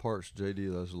high parts,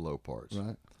 JD does the low parts.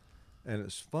 Right. And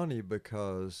it's funny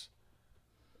because,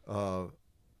 you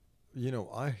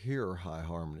know, I hear high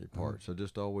harmony parts. I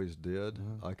just always did.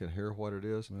 I can hear what it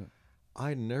is. Right.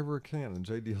 I never can, and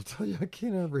JD will tell you, I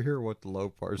can't ever hear what the low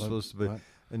part's supposed to be. Right.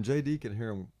 And JD can hear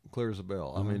them clear as a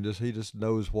bell. I mean, he just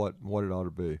knows what it ought to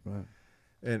be. Right.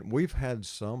 And we've had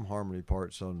some harmony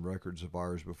parts on records of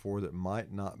ours before that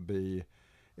might not be.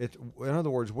 In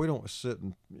other words, we don't sit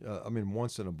and. I mean,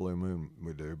 once in a blue moon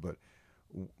we do, but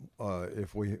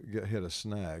if we hit a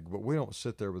snag, but we don't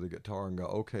sit there with the guitar and go,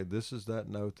 okay, this is that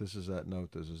note, this is that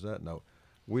note, this is that note.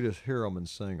 We just hear them and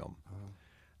sing them.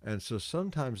 And so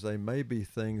sometimes they may be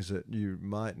things that you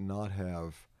might not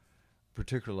have,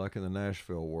 particularly like in the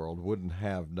Nashville world, wouldn't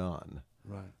have done.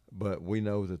 Right. But we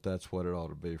know that that's what it ought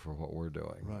to be for what we're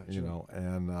doing. Right. You know,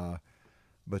 and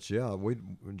but yeah,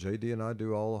 JD and I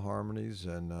do all the harmonies,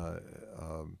 and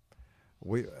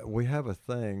we have a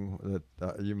thing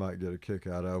that you might get a kick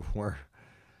out of where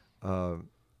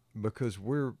because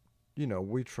we're, you know,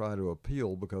 we try to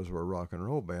appeal, because we're a rock and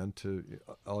roll band, to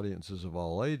audiences of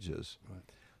all ages. Right.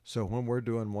 So when we're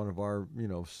doing one of our, you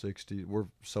know, 60s, we're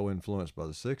so influenced by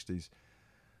the 60s.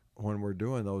 When we're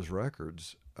doing those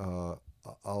records,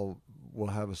 we'll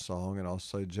have a song, and I'll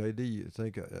say, JD, you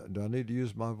think do I need to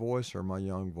use my voice or my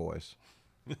young voice?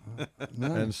 Nice.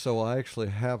 And so I actually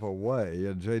have a way,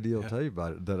 and JD will tell you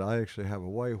about it, that I actually have a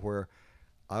way where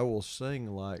I will sing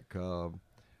like,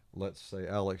 let's say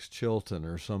Alex Chilton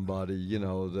or somebody,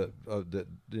 that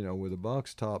with the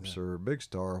Box Tops or Big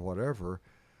Star or whatever,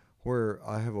 where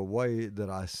I have a way that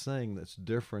I sing that's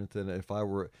different than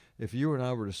if you and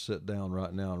I were to sit down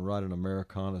right now and write an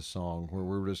Americana song where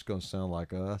we were just going to sound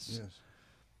like us. Yes.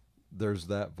 There's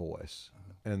that voice.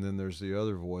 And then there's the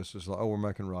other voice. It's like, we're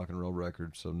making rock and roll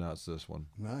records, so now it's this one.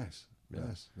 Nice. Yeah.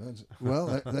 That's well,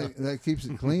 that keeps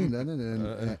it clean, doesn't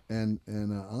it? And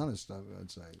honest,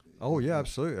 I'd say. Oh yeah,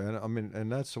 absolutely. And I mean,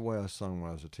 and that's the way I sung when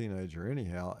I was a teenager,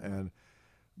 anyhow.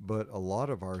 But a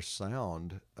lot of our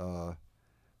sound,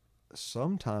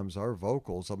 sometimes our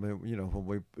vocals. I mean, when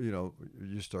we,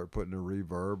 you start putting a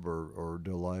reverb or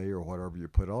delay or whatever you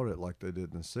put on it, like they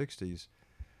did in the '60s.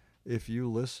 If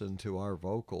you listen to our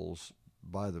vocals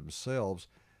by themselves,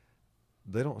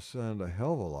 they don't sound a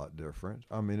hell of a lot different.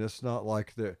 I mean, it's not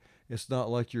like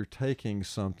you're taking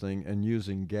something and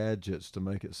using gadgets to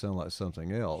make it sound like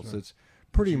something else. Sure. It's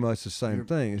pretty much the same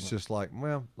thing. It's just like,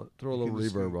 well, throw a little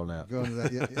reverb on that. Go into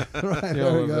that, right?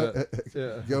 There we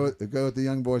go. Go with the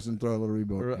young voice and throw a little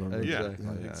reverb. Right. Yeah,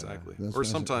 Exactly. exactly. That's Or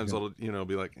nice. sometimes I'll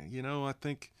be like, I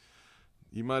think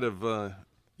you might have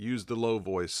used the low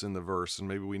voice in the verse, and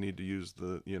maybe we need to use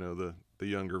the the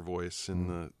younger voice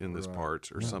in this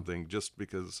part or something, just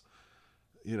because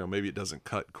maybe it doesn't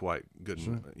cut quite good.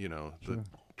 Sure.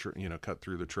 Cut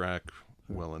through the track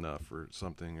well enough or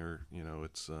something, or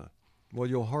it's. Well,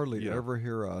 you'll hardly ever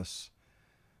hear us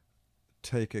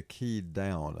take a key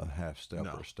down a half step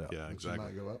or a step. Yeah, exactly.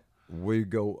 Might go up. We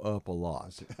go up a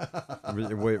lot.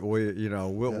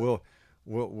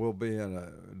 We'll be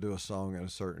do a song in a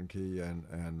certain key, and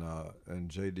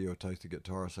JD will take the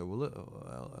guitar and say,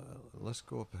 let's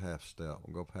go up a half step.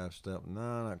 We'll go up a half step.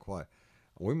 No, not quite.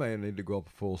 We may need to go up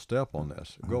a full step on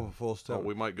this. Go up a full step.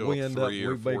 We might go up 3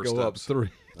 or 4 steps. We may go up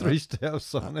three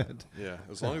steps on it. Yeah,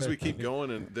 as long as we keep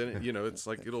going, and then it's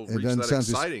like it'll reach doesn't that sound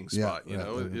exciting just- spot. yeah,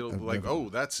 It'll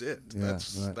that's it. Yeah,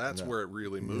 That's where it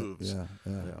really moves. Yeah.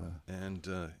 And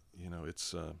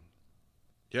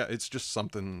it's just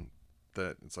something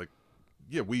that it's like,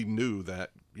 we knew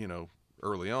that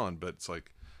early on, but it's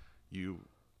like you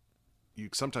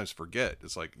sometimes forget.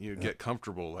 It's like you get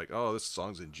comfortable, like, oh, this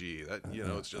song's in G. That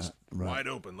it's just wide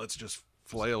open. Let's just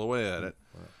flail away at it.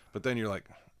 But then you're like,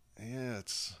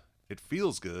 it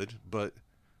feels good, but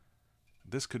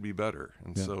this could be better.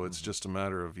 And so it's just a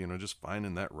matter of just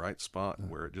finding that right spot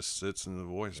where it just sits in the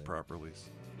voice properly.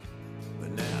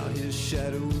 But now his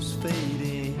shadow's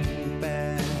fading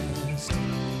fast.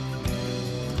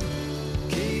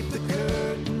 Keep the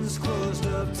curtains closed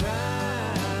up tight.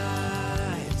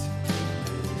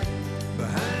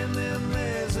 Behind them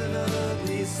there's an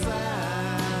ugly sight.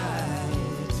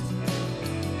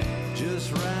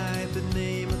 Just write the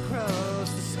name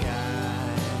across the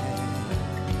sky.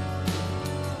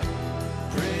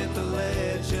 Print the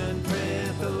legend,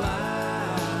 print the lie.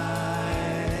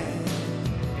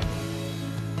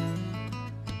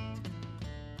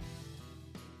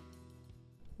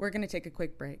 We're going to take a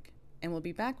quick break, and we'll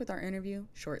be back with our interview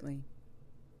shortly.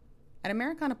 At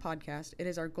Americana Podcast, it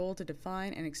is our goal to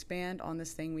define and expand on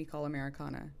this thing we call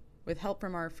Americana. With help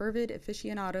from our fervid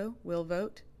aficionado, Will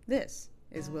Vogt, this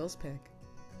is Will's Pick.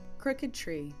 Crooked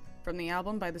Tree, from the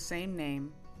album by the same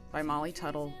name, by Molly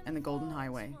Tuttle and the Golden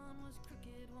Highway.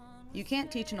 You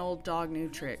can't teach an old dog new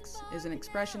tricks is an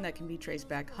expression that can be traced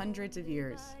back hundreds of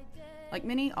years. Like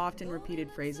many often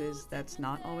repeated phrases, that's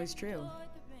not always true.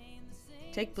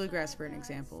 Take bluegrass for an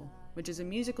example, which is a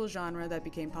musical genre that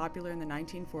became popular in the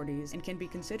 1940s and can be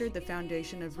considered the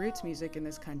foundation of roots music in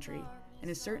this country, and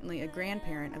is certainly a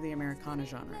grandparent of the Americana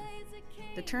genre.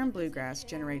 The term bluegrass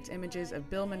generates images of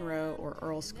Bill Monroe or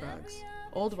Earl Scruggs,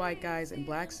 old white guys in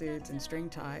black suits and string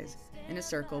ties, in a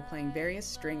circle playing various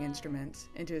string instruments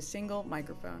into a single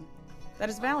microphone. That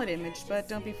is a valid image, but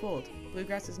don't be fooled.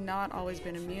 Bluegrass has not always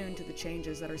been immune to the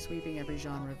changes that are sweeping every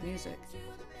genre of music.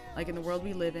 Like in the world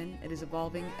we live in, it is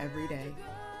evolving every day.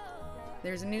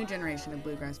 There's a new generation of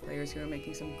bluegrass players who are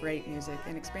making some great music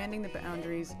and expanding the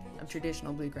boundaries of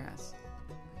traditional bluegrass.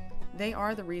 They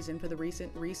are the reason for the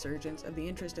recent resurgence of the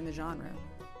interest in the genre.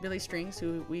 Billy Strings,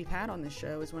 who we've had on this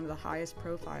show, is one of the highest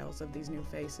profiles of these new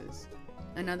faces.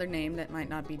 Another name that might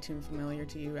not be too familiar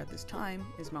to you at this time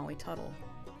is Molly Tuttle.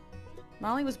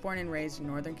 Molly was born and raised in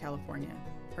Northern California.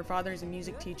 Her father is a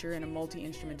music teacher and a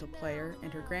multi-instrumental player,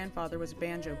 and her grandfather was a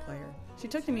banjo player. She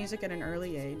took to music at an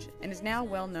early age and is now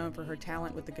well known for her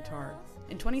talent with the guitar.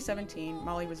 In 2017,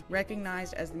 Molly was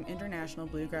recognized as the International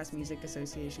Bluegrass Music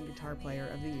Association Guitar Player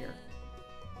of the Year.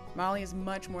 Molly is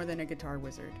much more than a guitar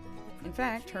wizard. In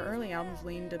fact, her early albums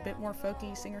leaned a bit more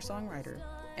folky singer-songwriter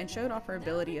and showed off her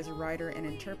ability as a writer and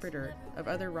interpreter of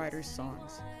other writers'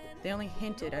 songs. They only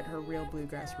hinted at her real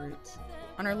bluegrass roots.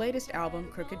 On her latest album,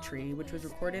 Crooked Tree, which was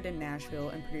recorded in Nashville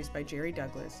and produced by Jerry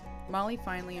Douglas, Molly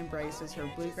finally embraces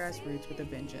her bluegrass roots with a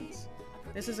vengeance.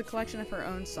 This is a collection of her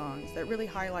own songs that really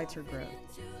highlights her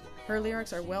growth. Her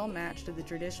lyrics are well matched to the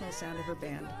traditional sound of her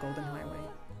band, Golden Highway.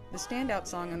 The standout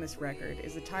song on this record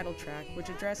is the title track, which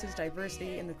addresses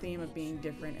diversity and the theme of being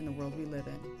different in the world we live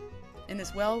in. In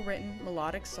this well-written,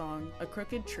 melodic song, A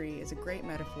Crooked Tree is a great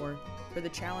metaphor for the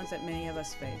challenge that many of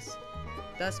us face,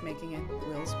 thus making it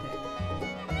Will's pick.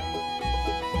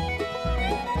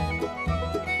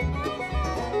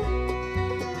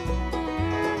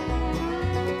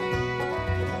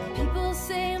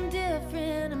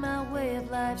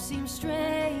 Life seems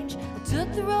strange. I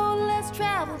took the road less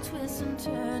traveled, twists and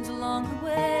turns along the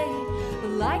way. But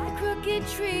like the crooked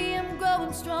tree, I'm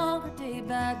growing stronger day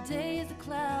by day as the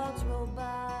clouds roll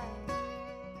by.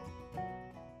 The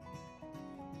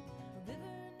river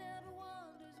never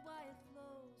wonders why it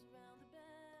flows around the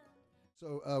bend.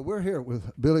 So we're here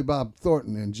with Billy Bob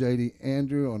Thornton and J.D.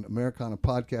 Andrew on Americana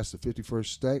Podcast, The 51st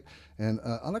State. And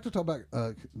I'd like to talk about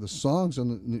the songs on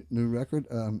the new record.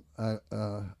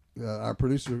 Our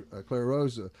producer, Claire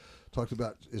Rose, talked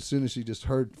about as soon as she just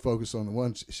heard Focus on the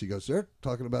One, she goes, they're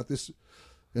talking about this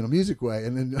in a music way.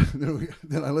 And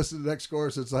then I listen to the next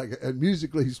chorus, it's like, and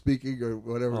musically speaking, or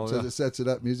whatever it says, it sets it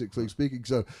up musically speaking.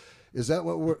 So is that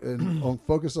what we're, on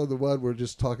Focus on the One, we're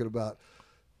just talking about,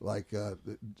 like,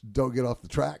 don't get off the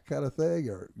track kind of thing,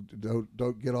 or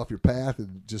don't get off your path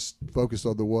and just focus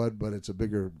on the one, but it's a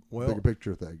bigger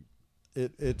picture thing?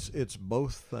 It's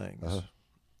both things. Uh-huh.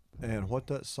 And what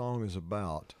that song is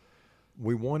about,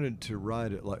 we wanted to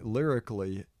write it like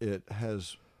lyrically. It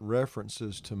has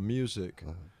references to music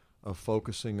of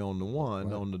focusing on the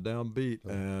one, on the downbeat,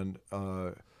 and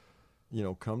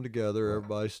come together.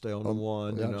 Everybody stay on the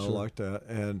one, like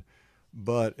that.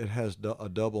 But it has a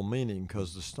double meaning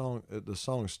because the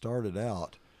song started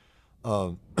out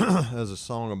as a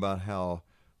song about how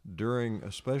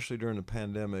especially during the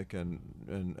pandemic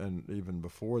and even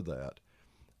before that.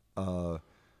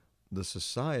 The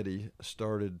society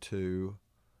started to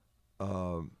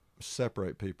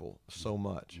separate people so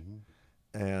much.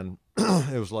 Mm-hmm. And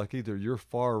it was like either you're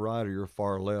far right or you're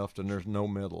far left, and there's no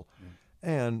middle. Mm-hmm.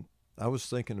 And I was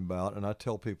thinking about, and I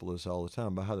tell people this all the time,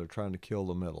 about how they're trying to kill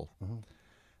the middle.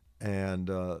 Mm-hmm. And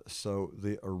so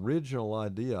the original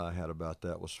idea I had about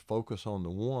that was focus on the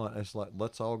one. It's like,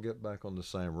 let's all get back on the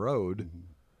same road. Mm-hmm.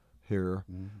 Here,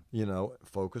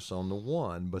 focus on the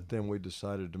one, but then we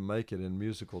decided to make it in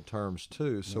musical terms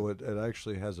too, so it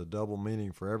actually has a double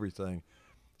meaning for everything.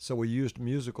 So we used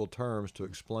musical terms to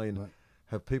explain,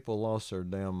 have people lost their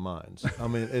damn minds? I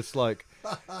mean, it's like,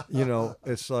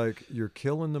 it's like you're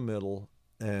killing the middle,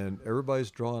 and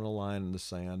everybody's drawing a line in the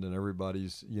sand, and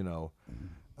everybody's,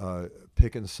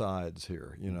 picking sides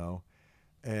here,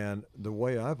 And the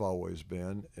way I've always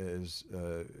been is,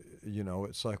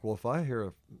 it's like, well, if I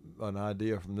hear an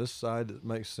idea from this side that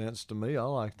makes sense to me, I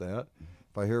like that.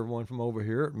 If I hear one from over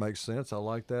here, it makes sense, I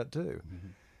like that too.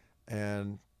 Mm-hmm.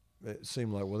 And it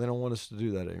seemed like, well, they don't want us to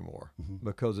do that anymore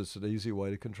because it's an easy way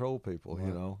to control people,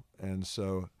 And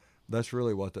so that's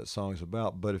really what that song's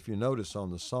about. But if you notice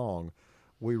on the song,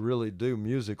 we really do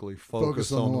musically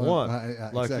focus on one.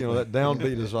 Like, exactly. That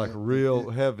downbeat is like real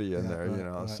heavy in there,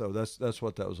 Right. So that's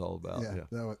what that was all about. Yeah.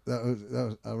 That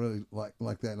was I really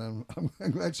like that. And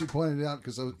I'm glad you pointed it out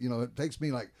because, it takes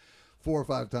me like 4 or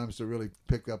 5 times to really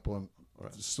pick up on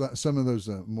some of those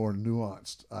more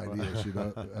nuanced ideas,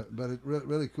 But it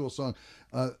really cool song.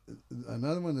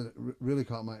 Another one that really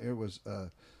caught my ear was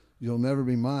You'll Never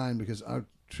Be Mine, because I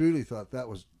truly thought that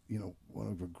was, one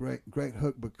of a great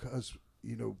hook, because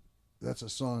that's a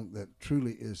song that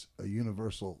truly is a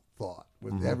universal thought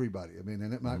with everybody. I mean,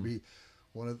 and it might be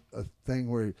a thing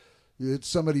where it's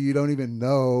somebody you don't even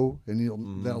know,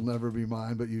 and that'll never be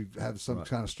mine, but you have some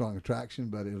kind of strong attraction.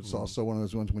 But it's also one of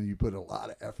those ones when you put a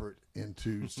lot of effort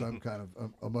into some kind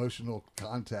of emotional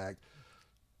contact,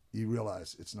 you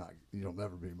realize you'll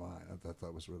never be mine. I thought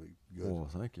that was really good. Well,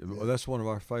 thank you. Yeah. Well, that's one of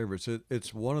our favorites.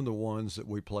 It's one of the ones that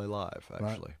we play live,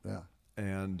 actually. Right. Yeah.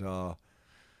 And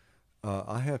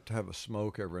I have to have a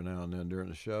smoke every now and then during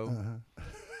the show. Uh-huh.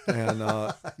 And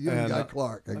you and Guy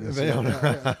Clark, I guess.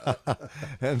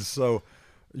 And so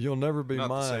You'll Never Be Not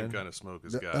the same Mine. kind of smoke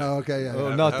as Guy. Oh, okay, yeah. Oh,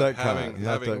 yeah. not that kind. Having,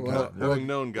 Not that having, kind. having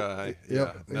known Guy.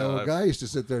 Yep. Yeah. No, a guy used to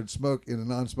sit there and smoke in a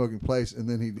non-smoking place, and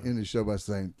then he'd end his show by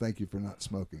saying, "Thank you for not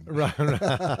smoking." Right.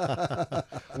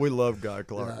 We love Guy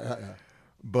Clark. Yeah.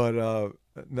 But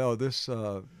no, this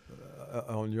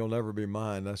on You'll Never Be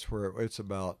Mine, that's where it's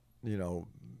about,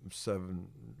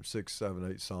 6,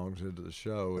 7, 8 songs into the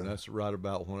show, and that's right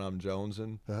about when I'm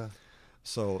jonesing. Uh-huh.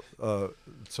 So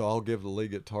I'll give the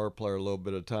lead guitar player a little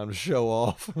bit of time to show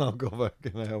off, and I'll go back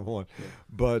and have one.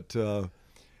 But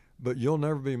You'll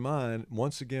Never Be Mine,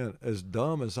 once again, as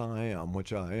dumb as I am,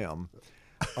 which I am,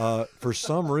 for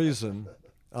some reason,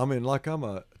 I mean, like I'm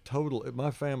a total.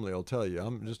 My family will tell you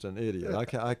I'm just an idiot.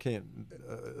 I can't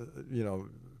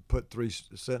put 3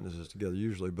 sentences together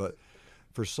usually, but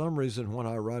for some reason, when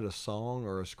I write a song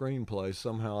or a screenplay,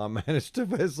 somehow I manage to.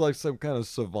 It's like some kind of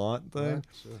savant thing. Right,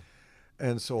 sure.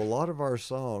 And so a lot of our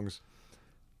songs,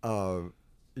 they on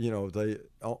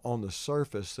the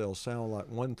surface they'll sound like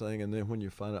one thing, and then when you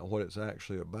find out what it's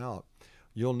actually about,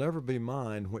 You'll Never Be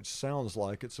Mine, which sounds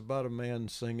like it's about a man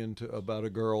singing about a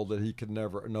girl that he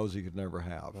knows he could never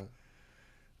have. Right.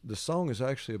 The song is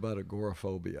actually about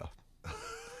agoraphobia.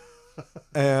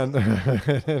 And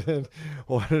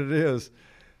what it is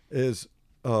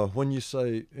when you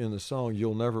say in the song,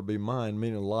 "You'll never be mine,"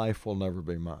 meaning life will never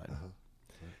be mine. Uh-huh.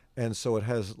 And so it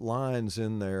has lines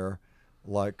in there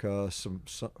like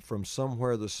from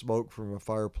somewhere the smoke from a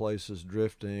fireplace is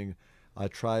drifting. I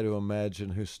try to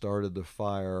imagine who started the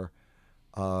fire.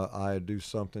 I do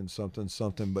something,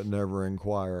 but never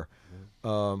inquire.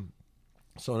 Mm-hmm.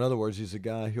 So in other words, he's a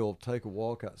guy, he'll take a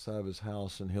walk outside of his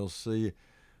house and he'll see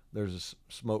there's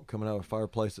smoke coming out of a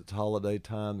fireplace. It's holiday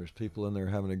time. There's people in there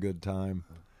having a good time.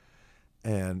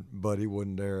 But he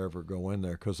wouldn't dare ever go in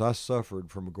there because I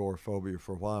suffered from agoraphobia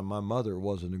for a while. My mother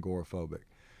wasn't agoraphobic.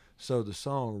 So the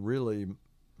song really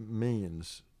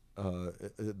means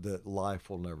that life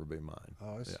will never be mine.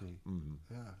 Oh, I see. Yeah. Mm-hmm.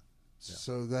 Yeah.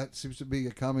 So that seems to be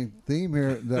a common theme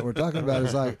here that we're talking about.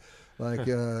 Is like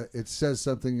it says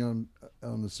something on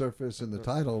the surface, and the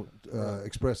title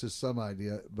expresses some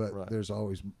idea, but there's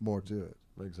always more to it.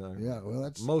 Exactly. Yeah. Well,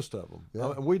 that's most of them.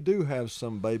 Yeah. We do have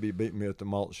some "Baby Beat Me at the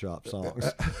Malt Shop" songs.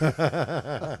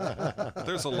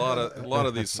 There's a lot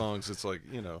of these songs. It's like,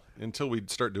 until we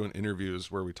start doing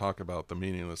interviews where we talk about the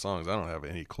meaning of the songs, I don't have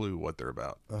any clue what they're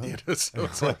about. Uh-huh. So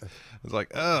it's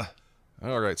like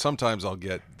all right. Sometimes I'll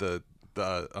get the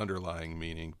underlying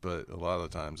meaning, but a lot of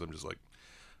the times I'm just like,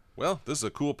 well, this is a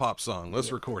cool pop song.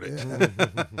 Let's record it.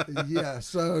 Yeah.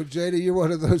 So JD, you're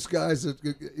one of those guys that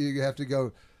you have to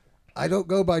go, I don't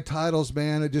go by titles,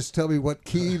 man. Just tell me what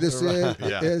key this is.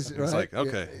 Yeah. Is, It's right? like,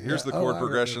 okay, here's the chord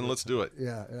progression. Let's do it.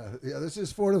 Yeah. This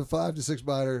is 4 to the 5 to 6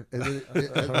 minor, and then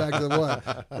back to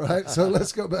the 1, right? So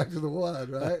let's go back to the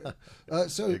 1, right?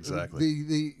 So exactly.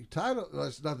 The title,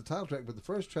 it's not the title track, but the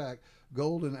first track,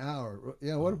 "Golden Hour."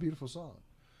 Yeah, what a beautiful song.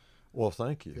 Well,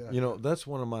 thank you. Yeah. That's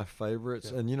one of my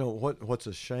favorites. Yeah. And what's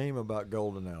a shame about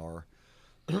 "Golden Hour"?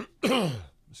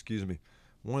 Excuse me.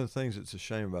 One of the things that's a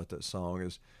shame about that song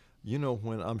is,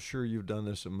 when I'm sure you've done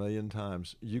this a million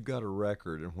times, you got a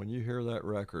record, and when you hear that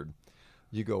record,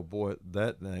 you go, boy,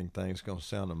 that dang thing's going to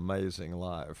sound amazing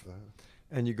live. Uh-huh.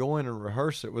 And you go in and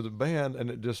rehearse it with a band,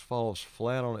 and it just falls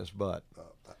flat on its butt. I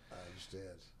understand.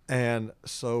 And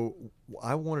so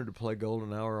I wanted to play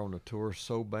 "Golden Hour" on the tour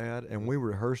so bad, and we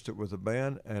rehearsed it with a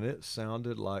band, and it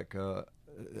sounded like an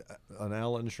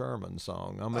Alan Sherman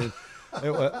song. I mean,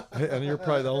 and you're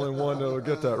probably the only one that'll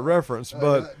get that reference,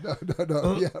 but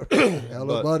no, yeah,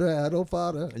 hello, butter, hello,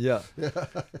 father. Yeah,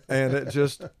 and it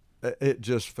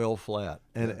just fell flat,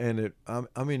 and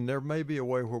I mean, there may be a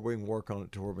way where we can work on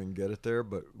it to where we can get it there,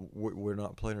 but we're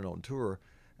not playing it on tour,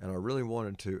 and I really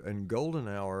wanted to. And Golden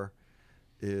Hour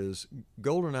is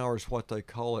what they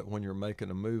call it when you're making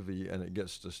a movie and it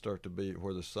gets to start to be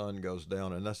where the sun goes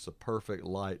down, and that's the perfect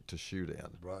light to shoot in.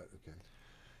 Right. Okay.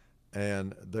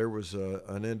 And there was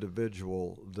an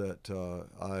individual that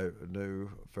I knew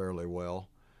fairly well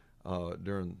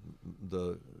during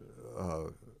the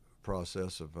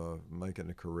process of making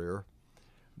a career,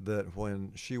 that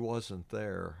when she wasn't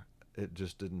there, it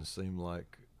just didn't seem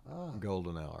like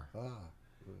Golden Hour.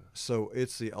 So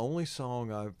it's the only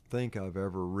song I think I've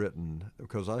ever written,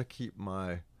 because I keep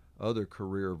my other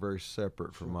career very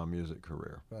separate from my music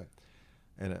career. Right.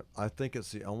 And I think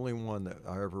it's the only one that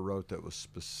I ever wrote that was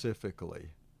specifically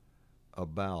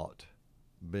about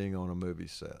being on a movie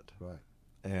set. Right.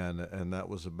 And that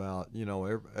was about,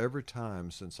 every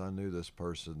time since I knew this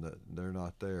person that they're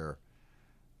not there,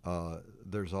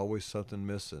 there's always something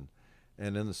missing.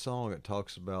 And in the song, it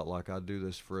talks about, like, I do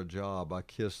this for a job. I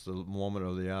kiss the woman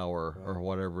of the hour, or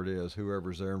whatever it is,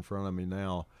 whoever's there in front of me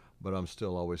now, but I'm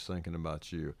still always thinking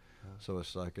about you. So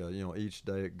it's like, each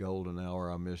day at golden hour,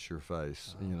 I miss your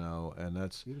face, and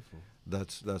that's Beautiful.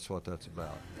 That's what that's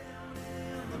about.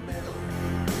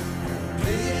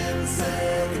 Playing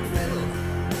second fiddle.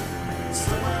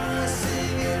 Someone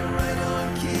singing right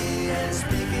on key and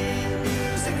speaking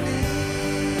musically.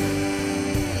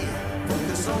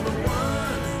 Focus on the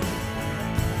one.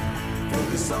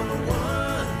 Focus on the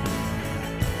one.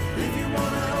 If you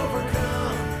want to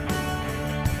overcome,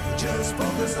 just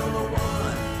focus on the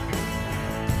one.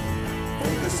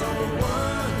 Focus on the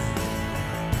one.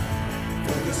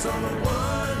 Focus on the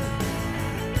one.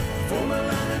 Form a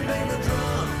line and bang the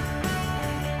drum.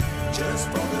 Just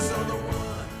focus on the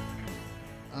one.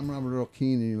 I'm Robert Earl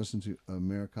Keen, and you listen to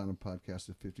Americana Podcast,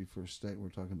 The 51st State. We're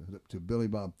talking to Billy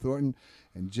Bob Thornton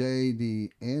and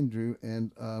J.D. Andrew.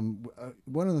 And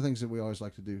one of the things that we always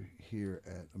like to do here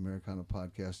at Americana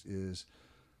Podcast is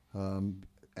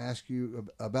ask you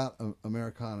about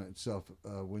Americana itself.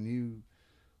 When you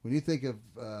think of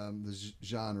the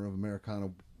genre of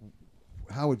Americana,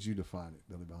 how would you define it,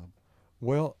 Billy Bob?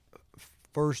 Well,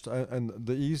 first, and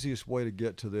the easiest way to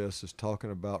get to this is talking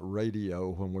about radio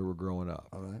when we were growing up.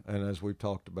 All right. And as we've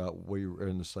talked about, we were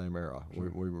in the same era.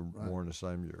 Sure. We were Right. born the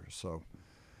same year. So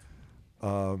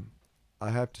I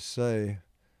have to say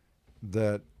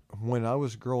that when I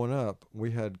was growing up,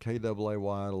 we had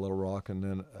KAAY at Little Rock, and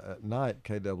then at night,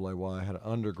 KAAY had an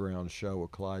underground show with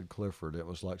Clyde Clifford. It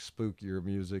was like spookier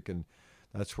music, and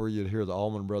that's where you'd hear the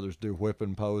Allman Brothers do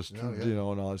Whipping Post, Oh, yeah. and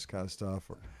all this kind of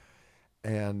stuff.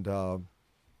 And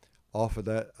off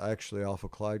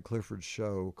of Clyde Clifford's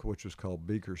show, which was called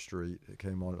Beaker Street, it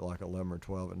came on at like 11 or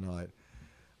 12 at night.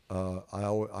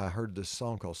 I heard this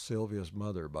song called Sylvia's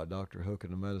Mother by Dr. Hook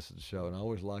and the Medicine Show, and I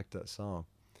always liked that song.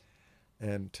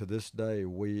 And to this day,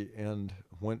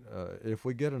 if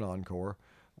we get an encore,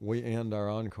 we end our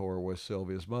encore with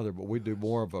Sylvia's Mother, but we do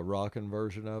more of a rockin'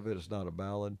 version of it. It's not a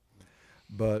ballad.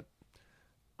 But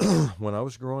when I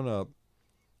was growing up,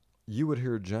 you would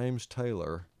hear James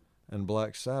Taylor and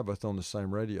Black Sabbath on the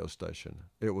same radio station.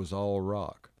 It was all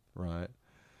rock, right?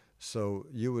 So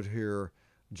you would hear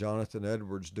Jonathan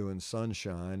Edwards doing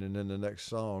Sunshine, and then the next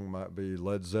song might be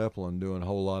Led Zeppelin doing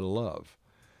Whole Lot of Love.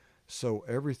 So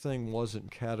everything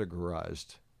wasn't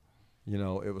categorized.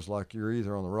 It was like you're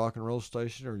either on the rock and roll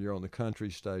station or you're on the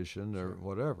country station or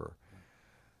whatever.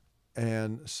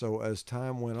 And so as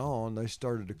time went on, they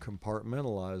started to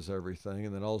compartmentalize everything,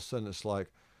 and then all of a sudden it's like,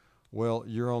 well,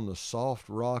 you're on the soft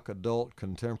rock, adult,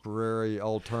 contemporary,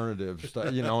 alternative stuff,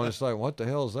 and it's like, what the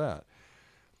hell is that?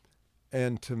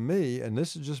 And to me, and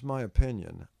this is just my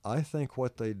opinion, I think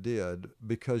what they did,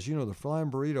 because, the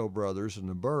Flying Burrito Brothers and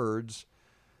the Byrds,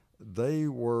 they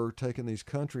were taking these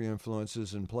country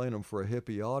influences and playing them for a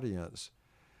hippie audience.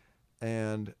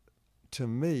 And to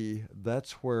me,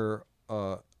 that's where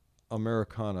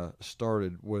Americana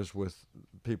started, was with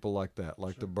people like that,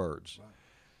 like the Byrds. Right.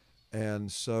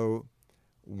 And so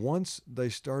once they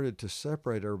started to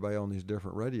separate everybody on these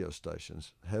different radio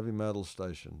stations, heavy metal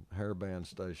station, hair band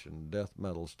station, death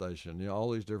metal station,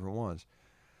 all these different ones,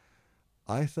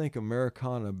 I think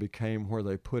Americana became where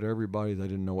they put everybody they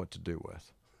didn't know what to do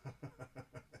with.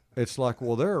 It's like,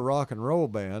 well, they're a rock and roll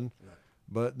band, right,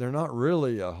 but they're not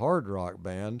really a hard rock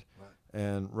band. Right.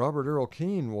 And Robert Earl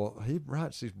Keen, well, he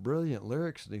writes these brilliant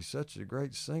lyrics, and he's such a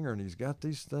great singer, and he's got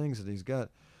these things, and he's got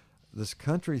this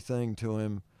country thing to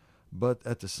him, but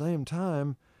at the same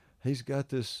time, he's got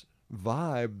this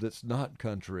vibe that's not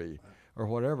country, right, or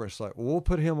whatever. It's like, well, we'll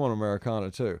put him on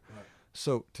Americana too. Right.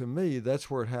 So to me, that's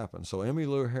where it happened. So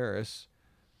Emmylou Harris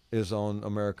is on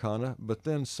Americana, but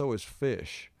then so is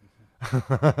Fish,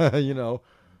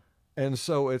 And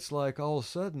so it's like all of a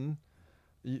sudden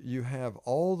you have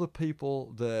all the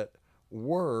people that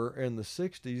were in the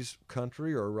 60s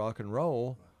country or rock and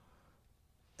roll.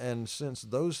 And since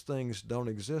those things don't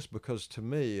exist, because to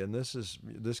me, and this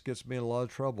gets me in a lot of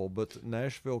trouble, but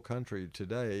Nashville country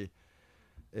today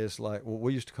is like, well,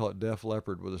 we used to call it Def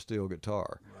Leppard with a steel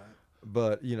guitar. Right.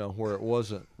 But, where it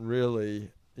wasn't really,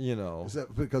 Is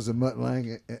that because of Mutt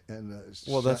Lange and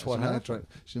well, that's what happened.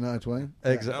 Shania Twain?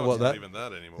 Exactly. Now well, it's not even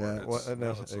that anymore. Yeah.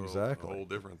 It's Exactly. a whole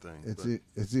different thing.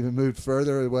 It's even moved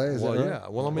further away, is well, that right? yeah.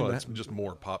 Well, I mean, it's just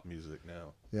more pop music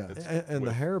now. Yeah. And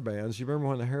the hair bands, you remember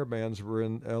when the hair bands were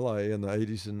in L.A. in the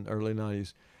 80s and early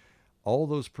 90s, all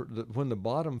those, when the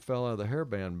bottom fell out of the hair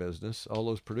band business, all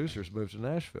those producers moved to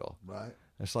Nashville. Right.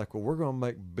 It's like, well, we're going to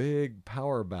make big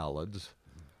power ballads,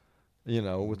 You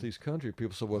know, with these country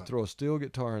people, so we'll throw a steel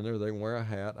guitar in there. They can wear a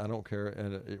hat. I don't care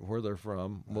where they're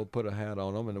from. We'll put a hat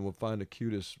on them, and then we'll find the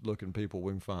cutest looking people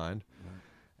we can find,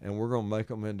 and we're going to make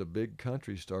them into big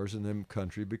country stars. And then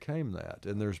country became that.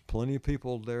 And there's plenty of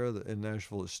people there in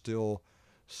Nashville that still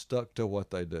stuck to what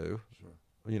they do. Sure.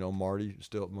 You know, Marty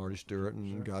Stewart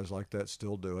and guys like that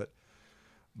still do it.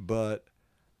 But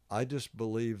I just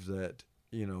believe that,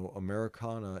 you know,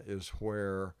 Americana is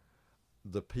where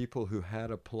the people who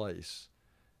had a place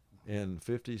in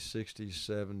 50s, 60s,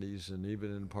 70s, and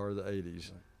even in part of the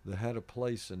 80s that had a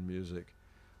place in music,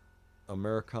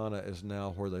 Americana is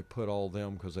now where they put all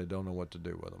them because they don't know what to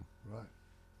do with them. Right.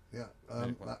 Yeah.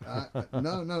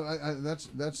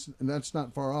 That's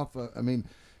not far off. I mean,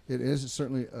 it is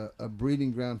certainly a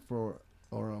breeding ground for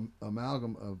or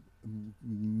amalgam of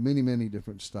many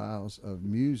different styles of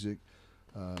music.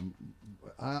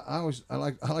 I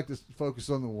like to focus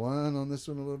on this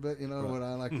one a little bit. You know,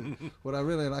 what I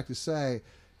really like to say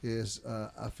is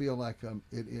I feel like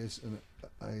it is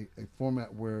a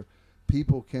format where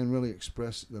people can really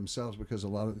express themselves, because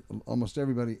almost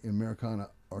everybody in Americana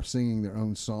are singing their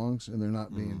own songs, and they're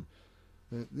not being,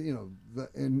 you know,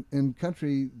 in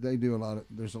country they do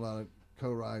there's a lot of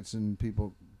co-writes and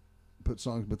people put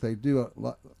songs, but they do a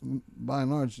lot. By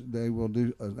and large, they will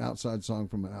do an outside song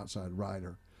from an outside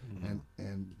writer,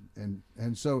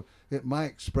 and so it might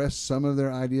express some of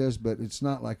their ideas, but it's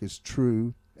not like as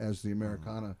true as the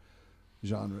Americana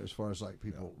genre, as far as like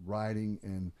people writing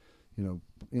and you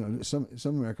know some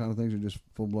Americana things are just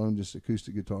full blown just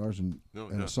acoustic guitars and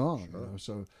a song. Sure. You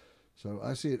know? So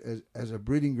I see it as a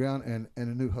breeding ground and a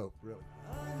new hope, really.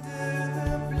 Under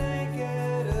the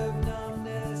blanket of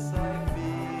numbness, I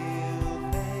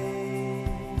feel pain.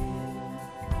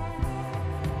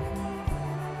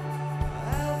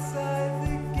 Outside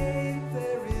the gate,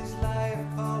 there is life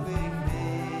calling me.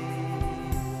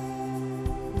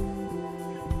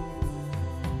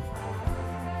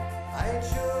 I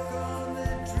choke on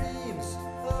the dreams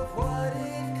of what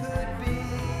it could be.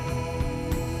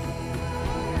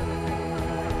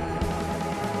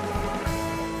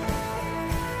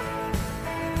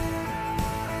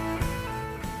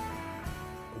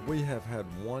 We have had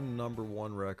one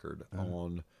 #1 record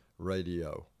on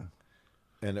radio,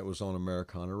 and it was on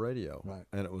Americana radio. Right.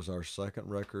 And it was our second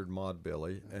record, Mod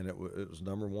Billy, and it was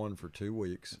 #1 for 2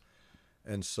 weeks.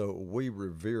 And so we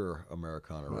revere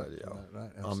Americana radio.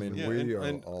 Right, I mean, Yeah, we are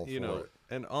and, all you for know, it.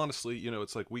 and honestly, you know,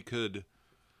 it's like we could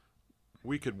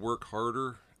work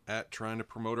harder at trying to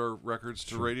promote our records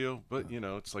to radio, but you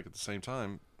know, it's like at the same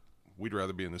time, we'd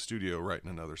rather be in the studio writing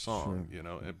another song, you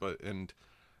know. And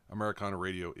Americana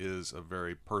radio is a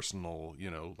very personal, you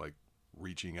know, like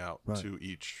reaching out to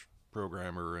each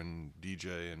programmer and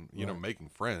DJ and you know, making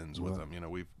friends with them. You know,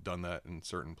 we've done that in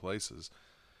certain places,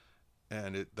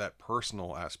 and that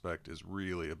personal aspect is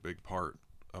really a big part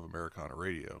of Americana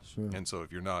radio. And so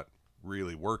if you're not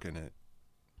really working it,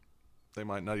 they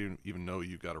might not even know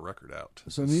you got a record out.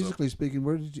 So musically speaking,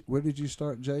 where did you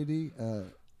start, JD?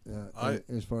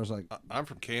 As far as like, I'm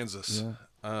from Kansas,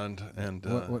 and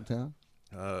what town?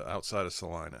 Outside of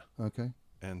Salina. Okay.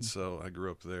 And so I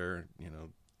grew up there, you know,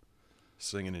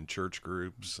 singing in church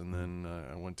groups, and then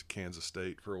I went to Kansas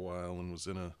State for a while and was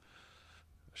in a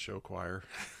show choir.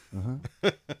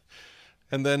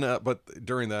 And then, but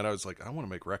during that, I was like, I want to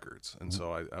make records, and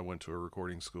so I went to a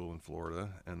recording school in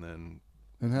Florida, and then.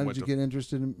 And how did you get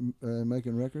interested in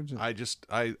making records? I just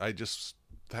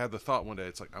had the thought one day.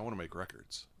 It's like, I want to make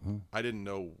records. I didn't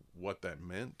know what that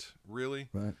meant, really.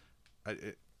 Right.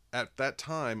 At that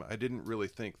time, I didn't really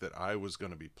think that I was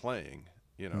going to be playing.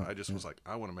 You know, I just was like,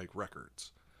 I want to make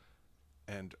records,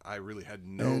 and I really had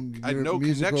no musical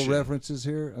connection. References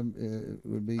here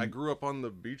would be. I grew up on the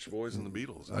Beach Boys and the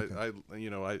Beatles. Okay.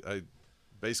 I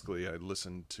basically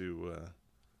listened to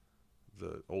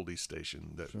the oldies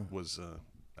station that was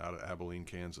out of Abilene,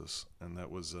 Kansas, and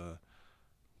that was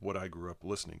what I grew up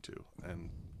listening to.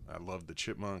 And I loved the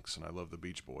Chipmunks and I loved the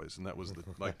Beach Boys, and that was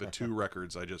the 2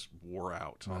 records I just wore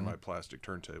out on my plastic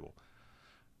turntable.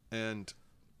 And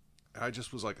I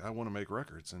just was like, I want to make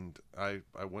records. And I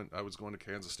was going to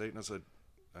Kansas State, and I said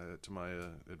to my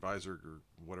advisor, or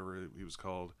whatever he was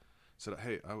called, said,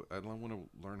 hey, I want to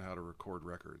learn how to record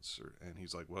records. And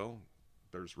he's like, well,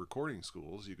 there's recording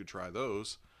schools, you could try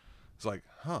those. It's like,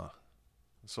 huh.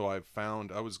 So I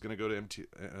was going to go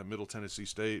to Middle Tennessee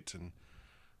State, and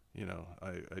you know,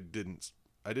 I didn't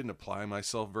apply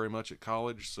myself very much at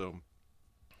college, so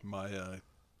my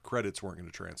credits weren't going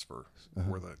to transfer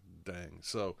for the dang.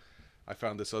 So I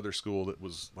found this other school that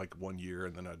was like 1 year,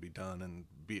 and then I'd be done and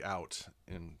be out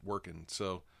and working.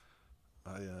 So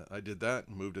I did that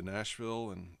and moved to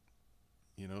Nashville, and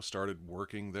started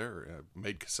working there.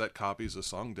 Made cassette copies of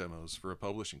song demos for a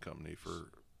publishing company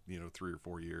for 3 or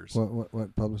 4 years.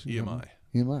 What publishing? EMI.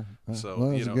 EMI. So,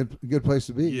 well, it's a good place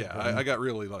to be. Yeah, I got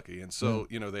really lucky, and so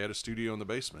they had a studio in the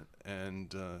basement,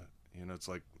 and it's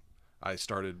like I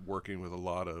started working with a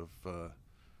lot of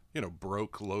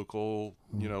broke local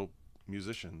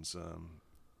musicians,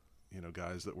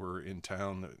 guys that were in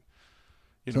town that.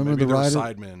 Maybe they're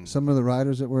sidemen. Some of the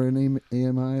writers that were in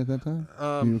EMI at that time.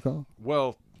 Do you recall?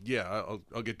 Well, yeah,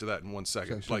 I'll get to that in one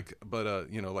second. Okay,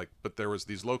 sure. But there was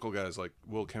these local guys like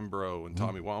Will Kimbrough and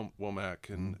Tommy Womack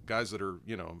and guys that are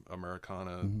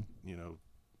Americana,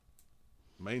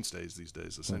 mainstays these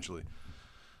days essentially.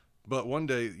 But one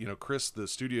day, Chris, the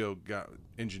studio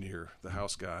engineer, the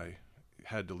house guy,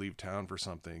 had to leave town for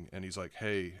something, and he's like,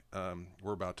 "Hey,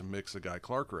 we're about to mix a Guy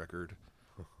Clark record."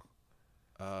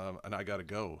 And I got to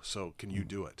go, so can you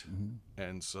do it?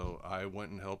 And so I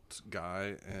went and helped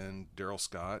Guy and Daryl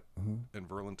Scott and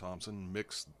Verlin Thompson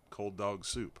mix Cold Dog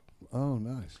Soup. Oh,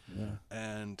 nice. Yeah.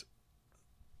 And,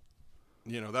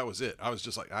 that was it. I was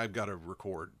just like, I've got to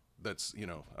record. That's,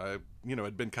 I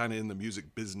had been kind of in the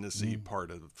music businessy part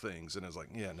of things. And I was like,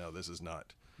 yeah, no, this is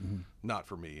not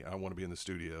for me. I want to be in the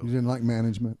studio. You didn't like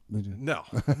management, did you? No,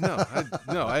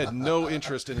 I had no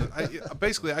interest in it.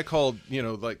 Basically, I called,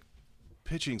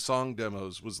 pitching song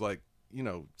demos was like,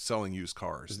 selling used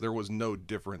cars. There was no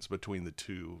difference between the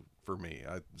two for me.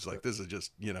 I was like, this is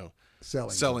just,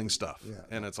 selling stuff. Yeah.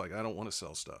 And it's like, I don't want to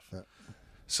sell stuff. Yeah.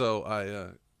 So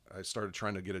I started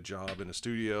trying to get a job in a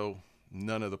studio.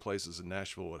 None of the places in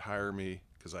Nashville would hire me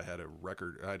because I had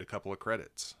a couple of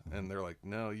credits. And they're like,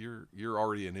 no, you're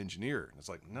already an engineer. And it's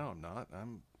like, no, I'm not.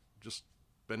 I'm just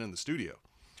been in the studio.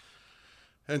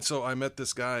 And so I met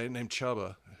this guy named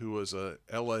Chubba, who was a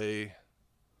LA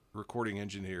recording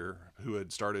engineer who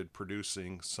had started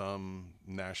producing some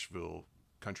Nashville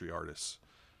country artists,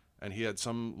 and he had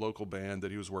some local band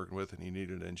that he was working with, and he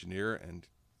needed an engineer. And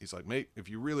he's like, "Mate, if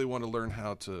you really want to learn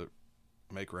how to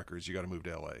make records, you got to move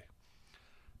to LA."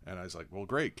 And I was like, "Well,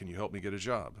 great. Can you help me get a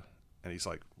job?" And he's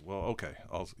like, "Well, okay.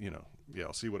 I'll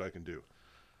see what I can do."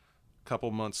 A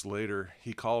couple months later,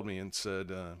 he called me and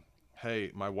said,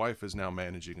 "Hey, my wife is now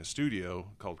managing a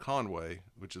studio called Conway,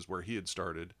 which is where he had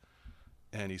started."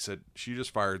 And he said, "She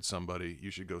just fired somebody.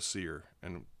 You should go see her."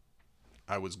 And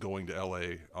I was going to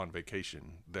LA on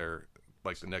vacation there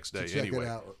like the next day anyway.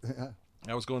 Check it out.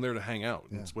 I was going there to hang out.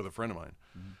 It's with a friend of mine.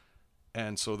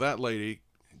 And so that lady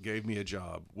gave me a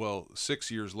job. Well, 6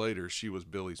 years later, she was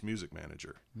Billy's music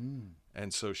manager.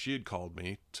 And so she had called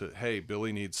me to, "Hey,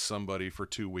 Billy needs somebody for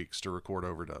 2 weeks to record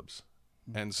overdubs."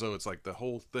 And so it's like the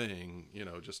whole thing,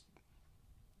 just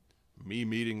me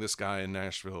meeting this guy in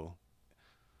Nashville,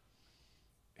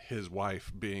 his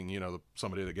wife being,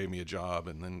 somebody that gave me a job,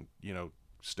 and then,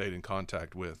 stayed in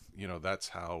contact with, that's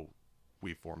how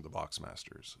we formed the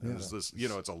Boxmasters. Yeah. It's this,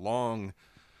 it's a long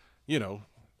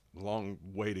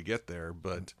way to get there,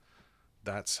 but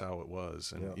that's how it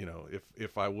was. And,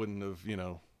 if I wouldn't have,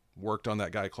 worked on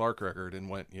that Guy Clark record and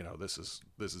went, this is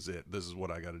it, this is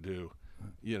what I got to do,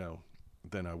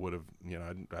 then I would have,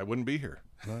 I wouldn't be here.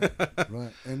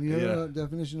 Right. And your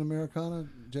definition of Americana,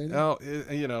 Jaden?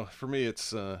 Oh, for me,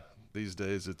 it's these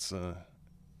days, it's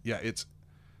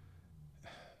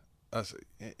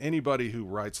anybody who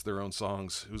writes their own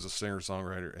songs, who's a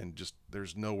singer-songwriter, and just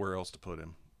there's nowhere else to put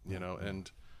him,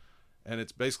 and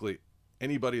it's basically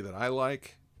anybody that I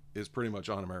like is pretty much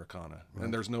on Americana,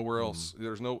 and there's nowhere else.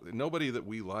 There's nobody that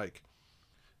we like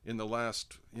in the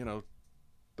last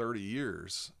 30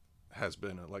 years has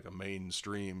been like a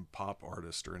mainstream pop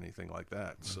artist or anything like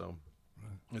that. So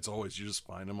it's always, you just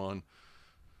find them on,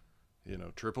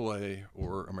 AAA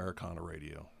or Americana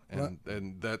radio. And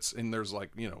there's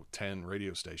like, 10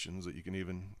 radio stations that you can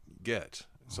even get.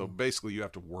 So basically you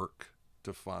have to work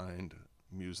to find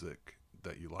music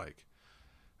that you like.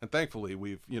 And thankfully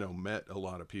we've, met a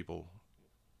lot of people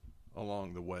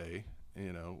along the way,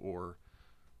 or,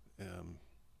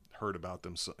 heard about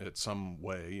them at some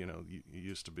way. You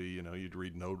used to be, you'd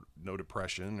read no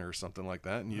Depression or something like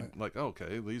that, and you'd like,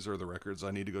 okay, these are the records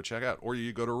I need to go check out. Or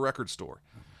you go to a record store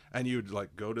and you'd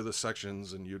like go to the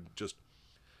sections and you'd just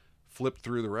flip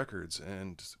through the records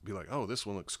and be like, oh, this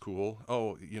one looks cool.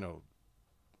 Oh,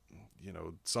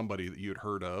 somebody that you'd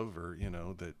heard of, or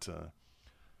that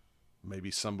maybe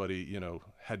somebody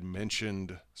had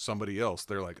mentioned somebody else.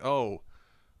 They're like, oh,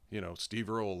 Steve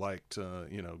Earle liked,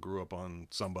 grew up on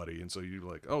somebody. And so you're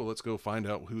like, oh, let's go find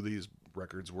out who these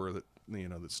records were that,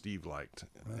 that Steve liked.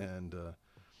 Right. And,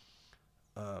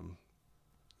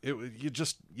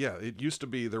 it used to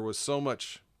be, there was so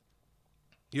much,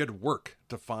 you had to work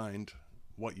to find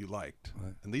what you liked.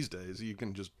 Right. And these days you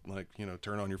can just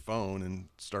turn on your phone and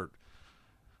start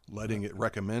letting it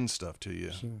recommend stuff to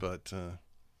you. Sure. But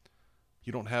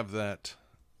you don't have that,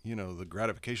 the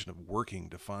gratification of working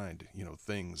to find,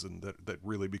 things and that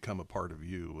really become a part of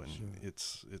you. And Sure.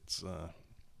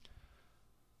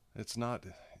 it's not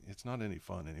any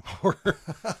fun anymore.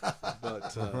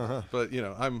 but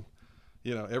I'm,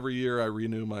 every year I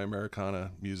renew my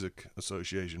Americana Music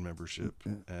Association membership,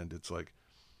 and it's like,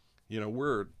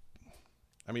 we're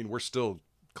still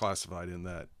classified in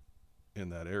that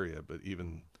area, but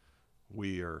even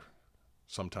we are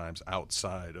sometimes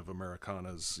outside of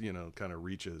Americana's, kind of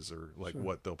reaches, or like Sure.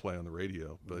 what they'll play on the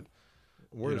radio. But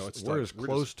We're as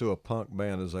close to a punk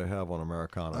band as they have on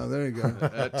Americana. Oh, there you go.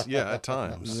 at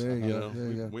times, There you go,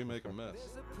 there you go. we make a mess.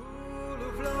 There's a pool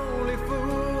of lonely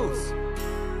fools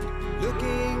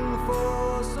looking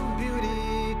for some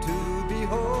beauty to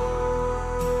behold.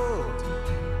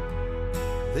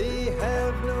 They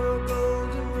have no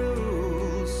golden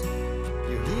rules.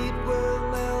 Your heat will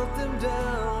melt them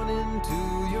down into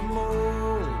your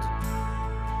mold.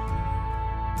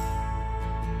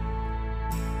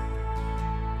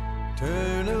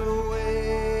 Turn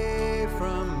away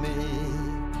from me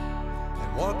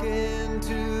and walk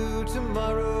into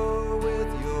tomorrow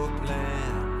with your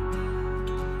plan.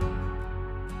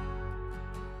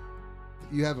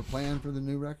 You have a plan for the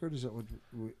new record? Is that what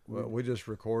We just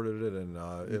recorded it, and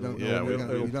you don't know yeah, when we- you're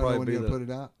gonna- it'll you don't know probably when be you're gonna the-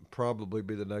 put it out? probably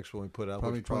be the next one we put out.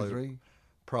 Probably which 23?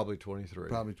 Probably 23.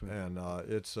 Probably 23. And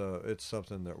it's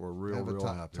something that we're real Have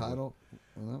a happy title? with.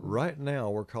 on that one? Right now,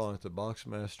 we're calling it the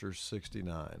Boxmaster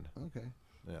 69. Okay.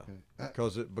 Yeah, Okay.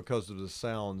 because of the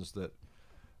sounds that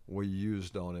we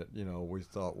used on it. We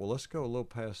thought, well, let's go a little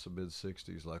past the mid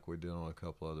 60s like we did on a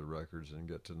couple other records, and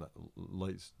get to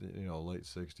late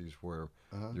 60s where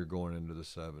Uh-huh. you're going into the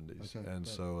 70s. Okay, And okay.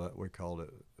 so we called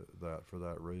it that for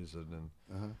that reason, and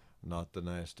Uh-huh. not the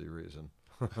nasty reason.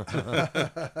 There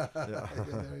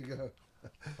you go.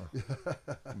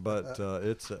 But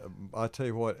it's I tell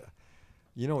you what,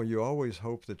 you always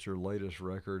hope that your latest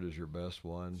record is your best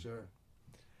one. Sure.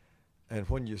 And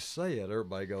when you say it,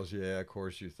 everybody goes, yeah, of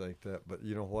course you think that. But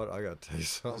you know what? I got to tell you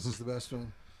This is something. the best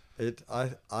one?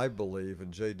 I believe,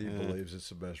 and JD believes, it's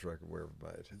the best record we ever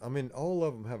made. I mean, all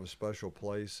of them have a special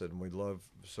place, and we love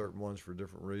certain ones for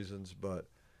different reasons. But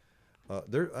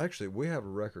we have a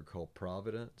record called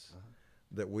Providence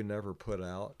that we never put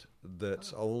out.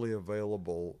 That's only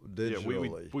available digitally.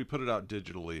 Yeah, we put it out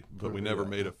digitally, but we never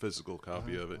made a physical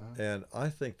copy of it. And I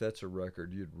think that's a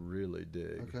record you'd really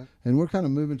dig. Okay. And we're kind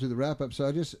of moving to the wrap up. So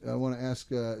I want to ask,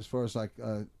 as far as like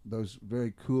those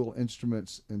very cool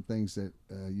instruments and things that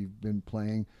you've been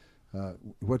playing,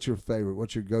 what's your favorite?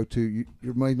 What's your go-to?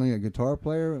 You're mainly a guitar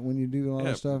player when you do all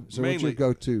Yeah, that stuff. So mainly- what's your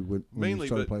go-to when Mainly, you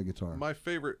start to but play guitar? my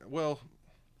favorite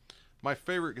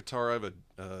guitar, I have a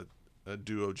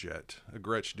Duo Jet, a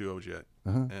Gretsch Duo Jet,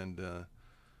 Uh-huh. and Is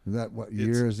that what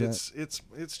year is that?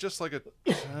 it's just like a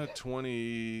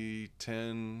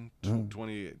 2010,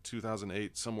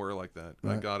 2008, somewhere like that. I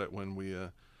Right. got it when we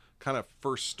kind of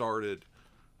first started.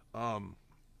 I'm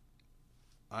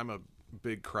a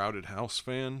big Crowded House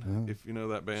fan, if you know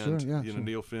that band. Sure, yeah,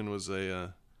 Neil Finn was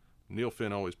Neil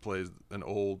Finn always plays an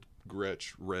old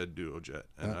Gretsch red Duo Jet,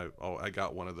 and I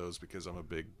got one of those because I'm a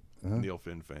big Neil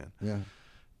Finn fan. Yeah.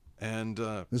 And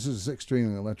This is a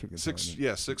six-string electric guitar.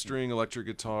 six-string electric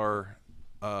guitar.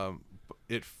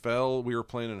 It fell. We were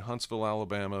playing in Huntsville,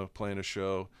 Alabama, playing a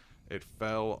show. It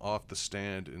fell off the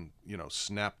stand and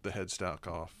snapped the headstock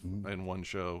off in one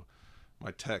show. My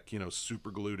tech,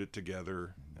 super glued it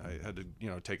together. I had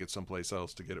to, take it someplace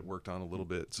else to get it worked on a little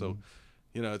bit. So,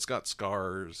 it's got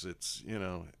scars. It's,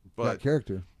 but Got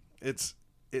character. it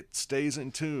stays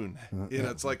in tune.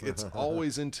 It's like it's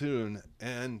always in tune,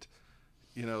 and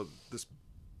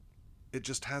it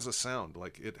just has a sound.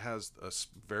 Like it has a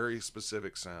very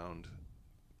specific sound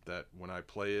that when I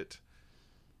play it,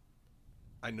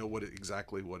 I know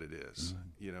exactly what it is.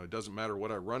 It doesn't matter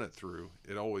what I run it through.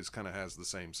 It always kind of has the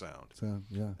same sound. So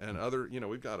yeah. And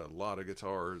we've got a lot of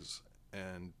guitars,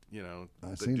 and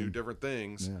that seen do them. different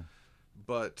things. Yeah.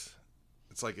 But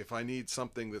it's like if I need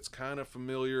something that's kind of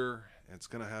familiar, it's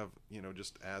gonna have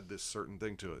just add this certain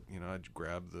thing to it. I'd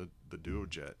grab the Duo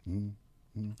Jet. And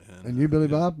you, Billy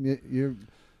Bob, your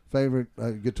favorite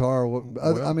guitar?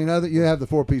 You have the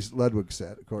four-piece Ludwig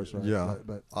set, of course, right? Yeah.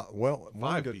 But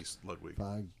One good- 5-piece Ludwig.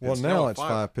 five. Well, It's now now a it's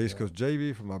five. 5-piece because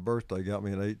JV for my birthday got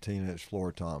me an 18-inch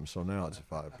floor tom, so now it's a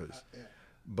 5-piece.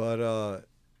 But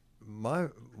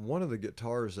one of the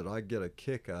guitars that I get a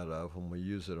kick out of when we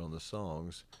use it on the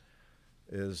songs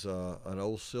is an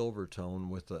old Silvertone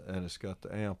and it's got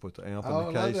the amp with the amp Oh,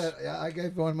 in the I love case. that. Yeah, I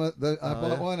gave one. I bought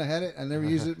yeah? one. I had it. I never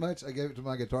used it much. I gave it to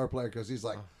my guitar player because he's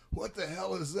like, "What the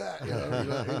hell is that?" You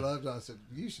know, he loved it. I said,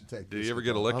 "You should take this." Did you ever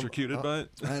get electrocuted by it?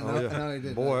 I know, Oh, yeah. no, he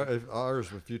didn't. Boy,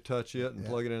 if you touch it and Yeah.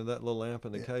 plug it into that little amp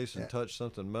in the Yeah, case and yeah. touch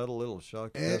something metal, it'll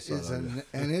shock the It mess out is of you.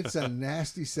 and it's a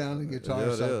nasty sounding guitar Yeah,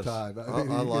 it is. sometimes. I he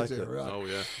like gets it. right. Oh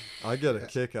yeah. I get a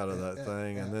kick out of that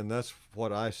thing, yeah. and then that's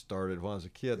what I started when I was a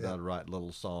kid. Yeah. I'd write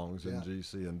little songs in Yeah. G,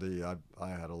 C, and D. I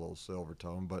had a little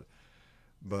Silvertone, but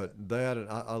that, and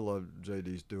I love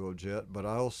JD's Duo Jet, but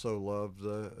I also love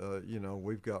the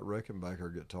we've got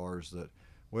Rickenbacker guitars that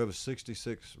we have a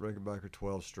 66 Rickenbacker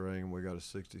 12 string, we got a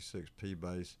 66 P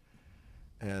bass,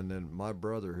 and then my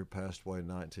brother who passed away in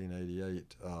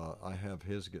 1988, I have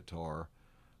his guitar,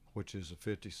 which is a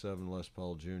 57 Les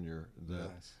Paul Jr.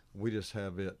 that Nice. we just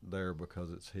have it there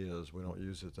because it's his. We don't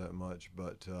use it that much,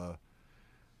 but I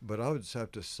would just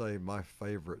have to say my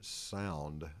favorite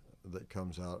sound that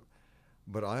comes out.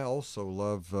 But I also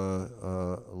love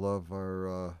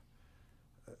our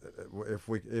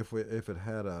if it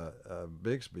had a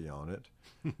Bigsby on it,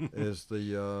 is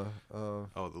the Oh,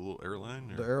 the little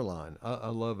airline. the Airline. I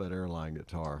love that Airline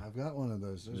guitar. I've got one of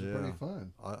those. Those are Yeah. pretty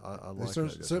fun. I They're like that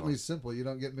guitar. certainly simple. You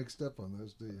don't get mixed up on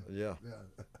those, do you? Yeah.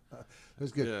 Yeah.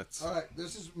 That's good. Yeah, it's- All right.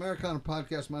 This is Americana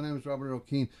Podcast. My name is Robert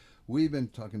O'Keen. We've been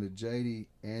talking to JD,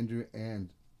 Andrew, and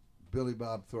Billy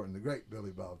Bob Thornton, the great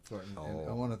Billy Bob Thornton. And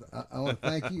I want to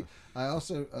thank you. I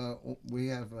also we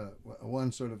have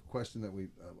one sort of question that we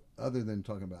other than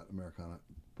talking about Americana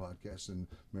podcasts and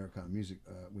Americana music,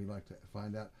 we like to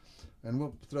find out, and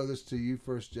we'll throw this to you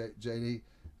first, JD.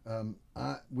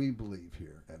 We believe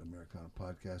here at Americana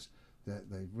Podcast that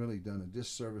they've really done a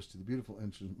disservice to the beautiful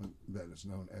instrument that is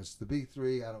known as the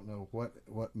B3. I don't know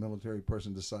what military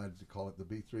person decided to call it the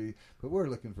B3, but we're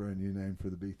looking for a new name for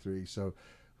the B3. So,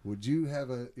 would you have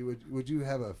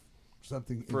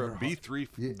something For in a your B3,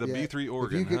 heart? the B3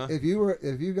 organ, huh? If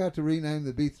you got to rename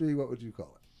the B3, what would you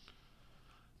call it?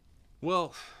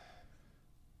 Well,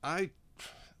 I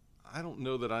don't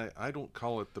know that I don't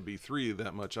call it the B3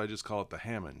 that much. I just call it the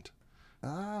Hammond.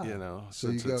 Ah, You know, so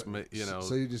since you it's go,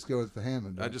 so you just go with the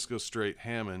Hammond. I right? just go straight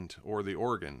Hammond or the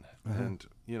organ, and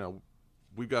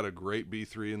we've got a great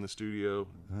B3 in the studio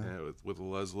with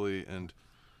Leslie, and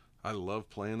I love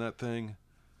playing that thing.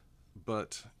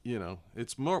 But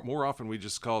it's more often we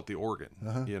just call it the organ.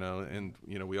 And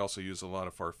we also use a lot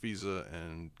of Farfisa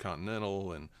and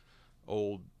Continental and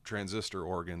old transistor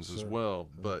organs as well.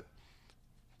 But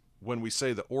when we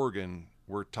say the organ,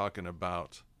 we're talking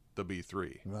about the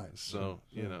B3. Right. So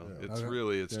yeah. it's Okay.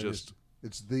 really it's There it just is.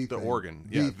 It's the thing. organ.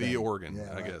 Yeah, the thing. organ,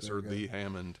 Yeah, I right, guess, there or you the go.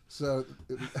 Hammond. So,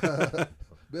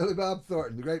 Billy Bob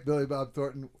Thornton, the great Billy Bob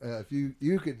Thornton. If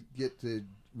you could get to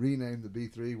rename the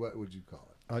B3, what would you call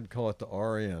it? I'd call it the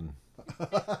RN.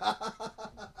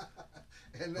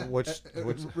 And that,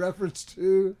 Which reference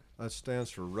to? that stands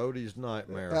for Rhodey's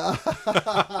Nightmare. There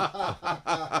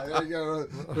you go,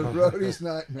 the Rhodey's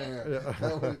Nightmare.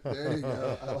 There you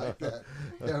go. I like that.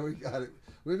 Yeah, we got it.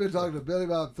 We've been talking to Billy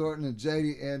Bob Thornton and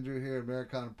JD Andrew here at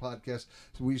Americana Podcast.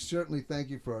 So we certainly thank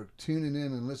you for tuning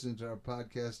in and listening to our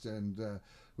podcast, and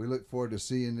we look forward to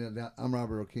seeing you. I'm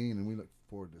Robert O'Keen, and we look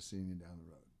forward to seeing you down the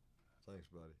road. Thanks,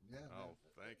 buddy. Yeah. Oh,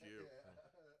 thank you.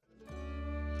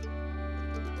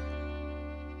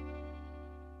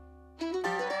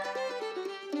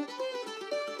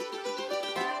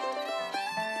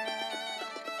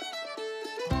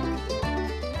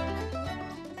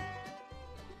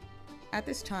 At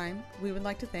this time, we would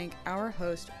like to thank our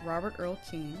host, Robert Earl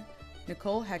Keene,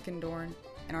 Nicole Heckendorn,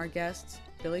 and our guests,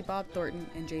 Billy Bob Thornton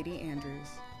and JD Andrews.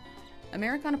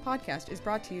 Americana Podcast is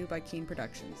brought to you by Keene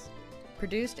Productions.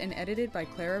 Produced and edited by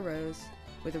Clara Rose,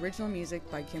 with original music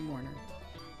by Kim Warner.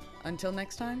 Until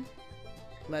next time,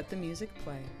 let the music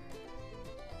play.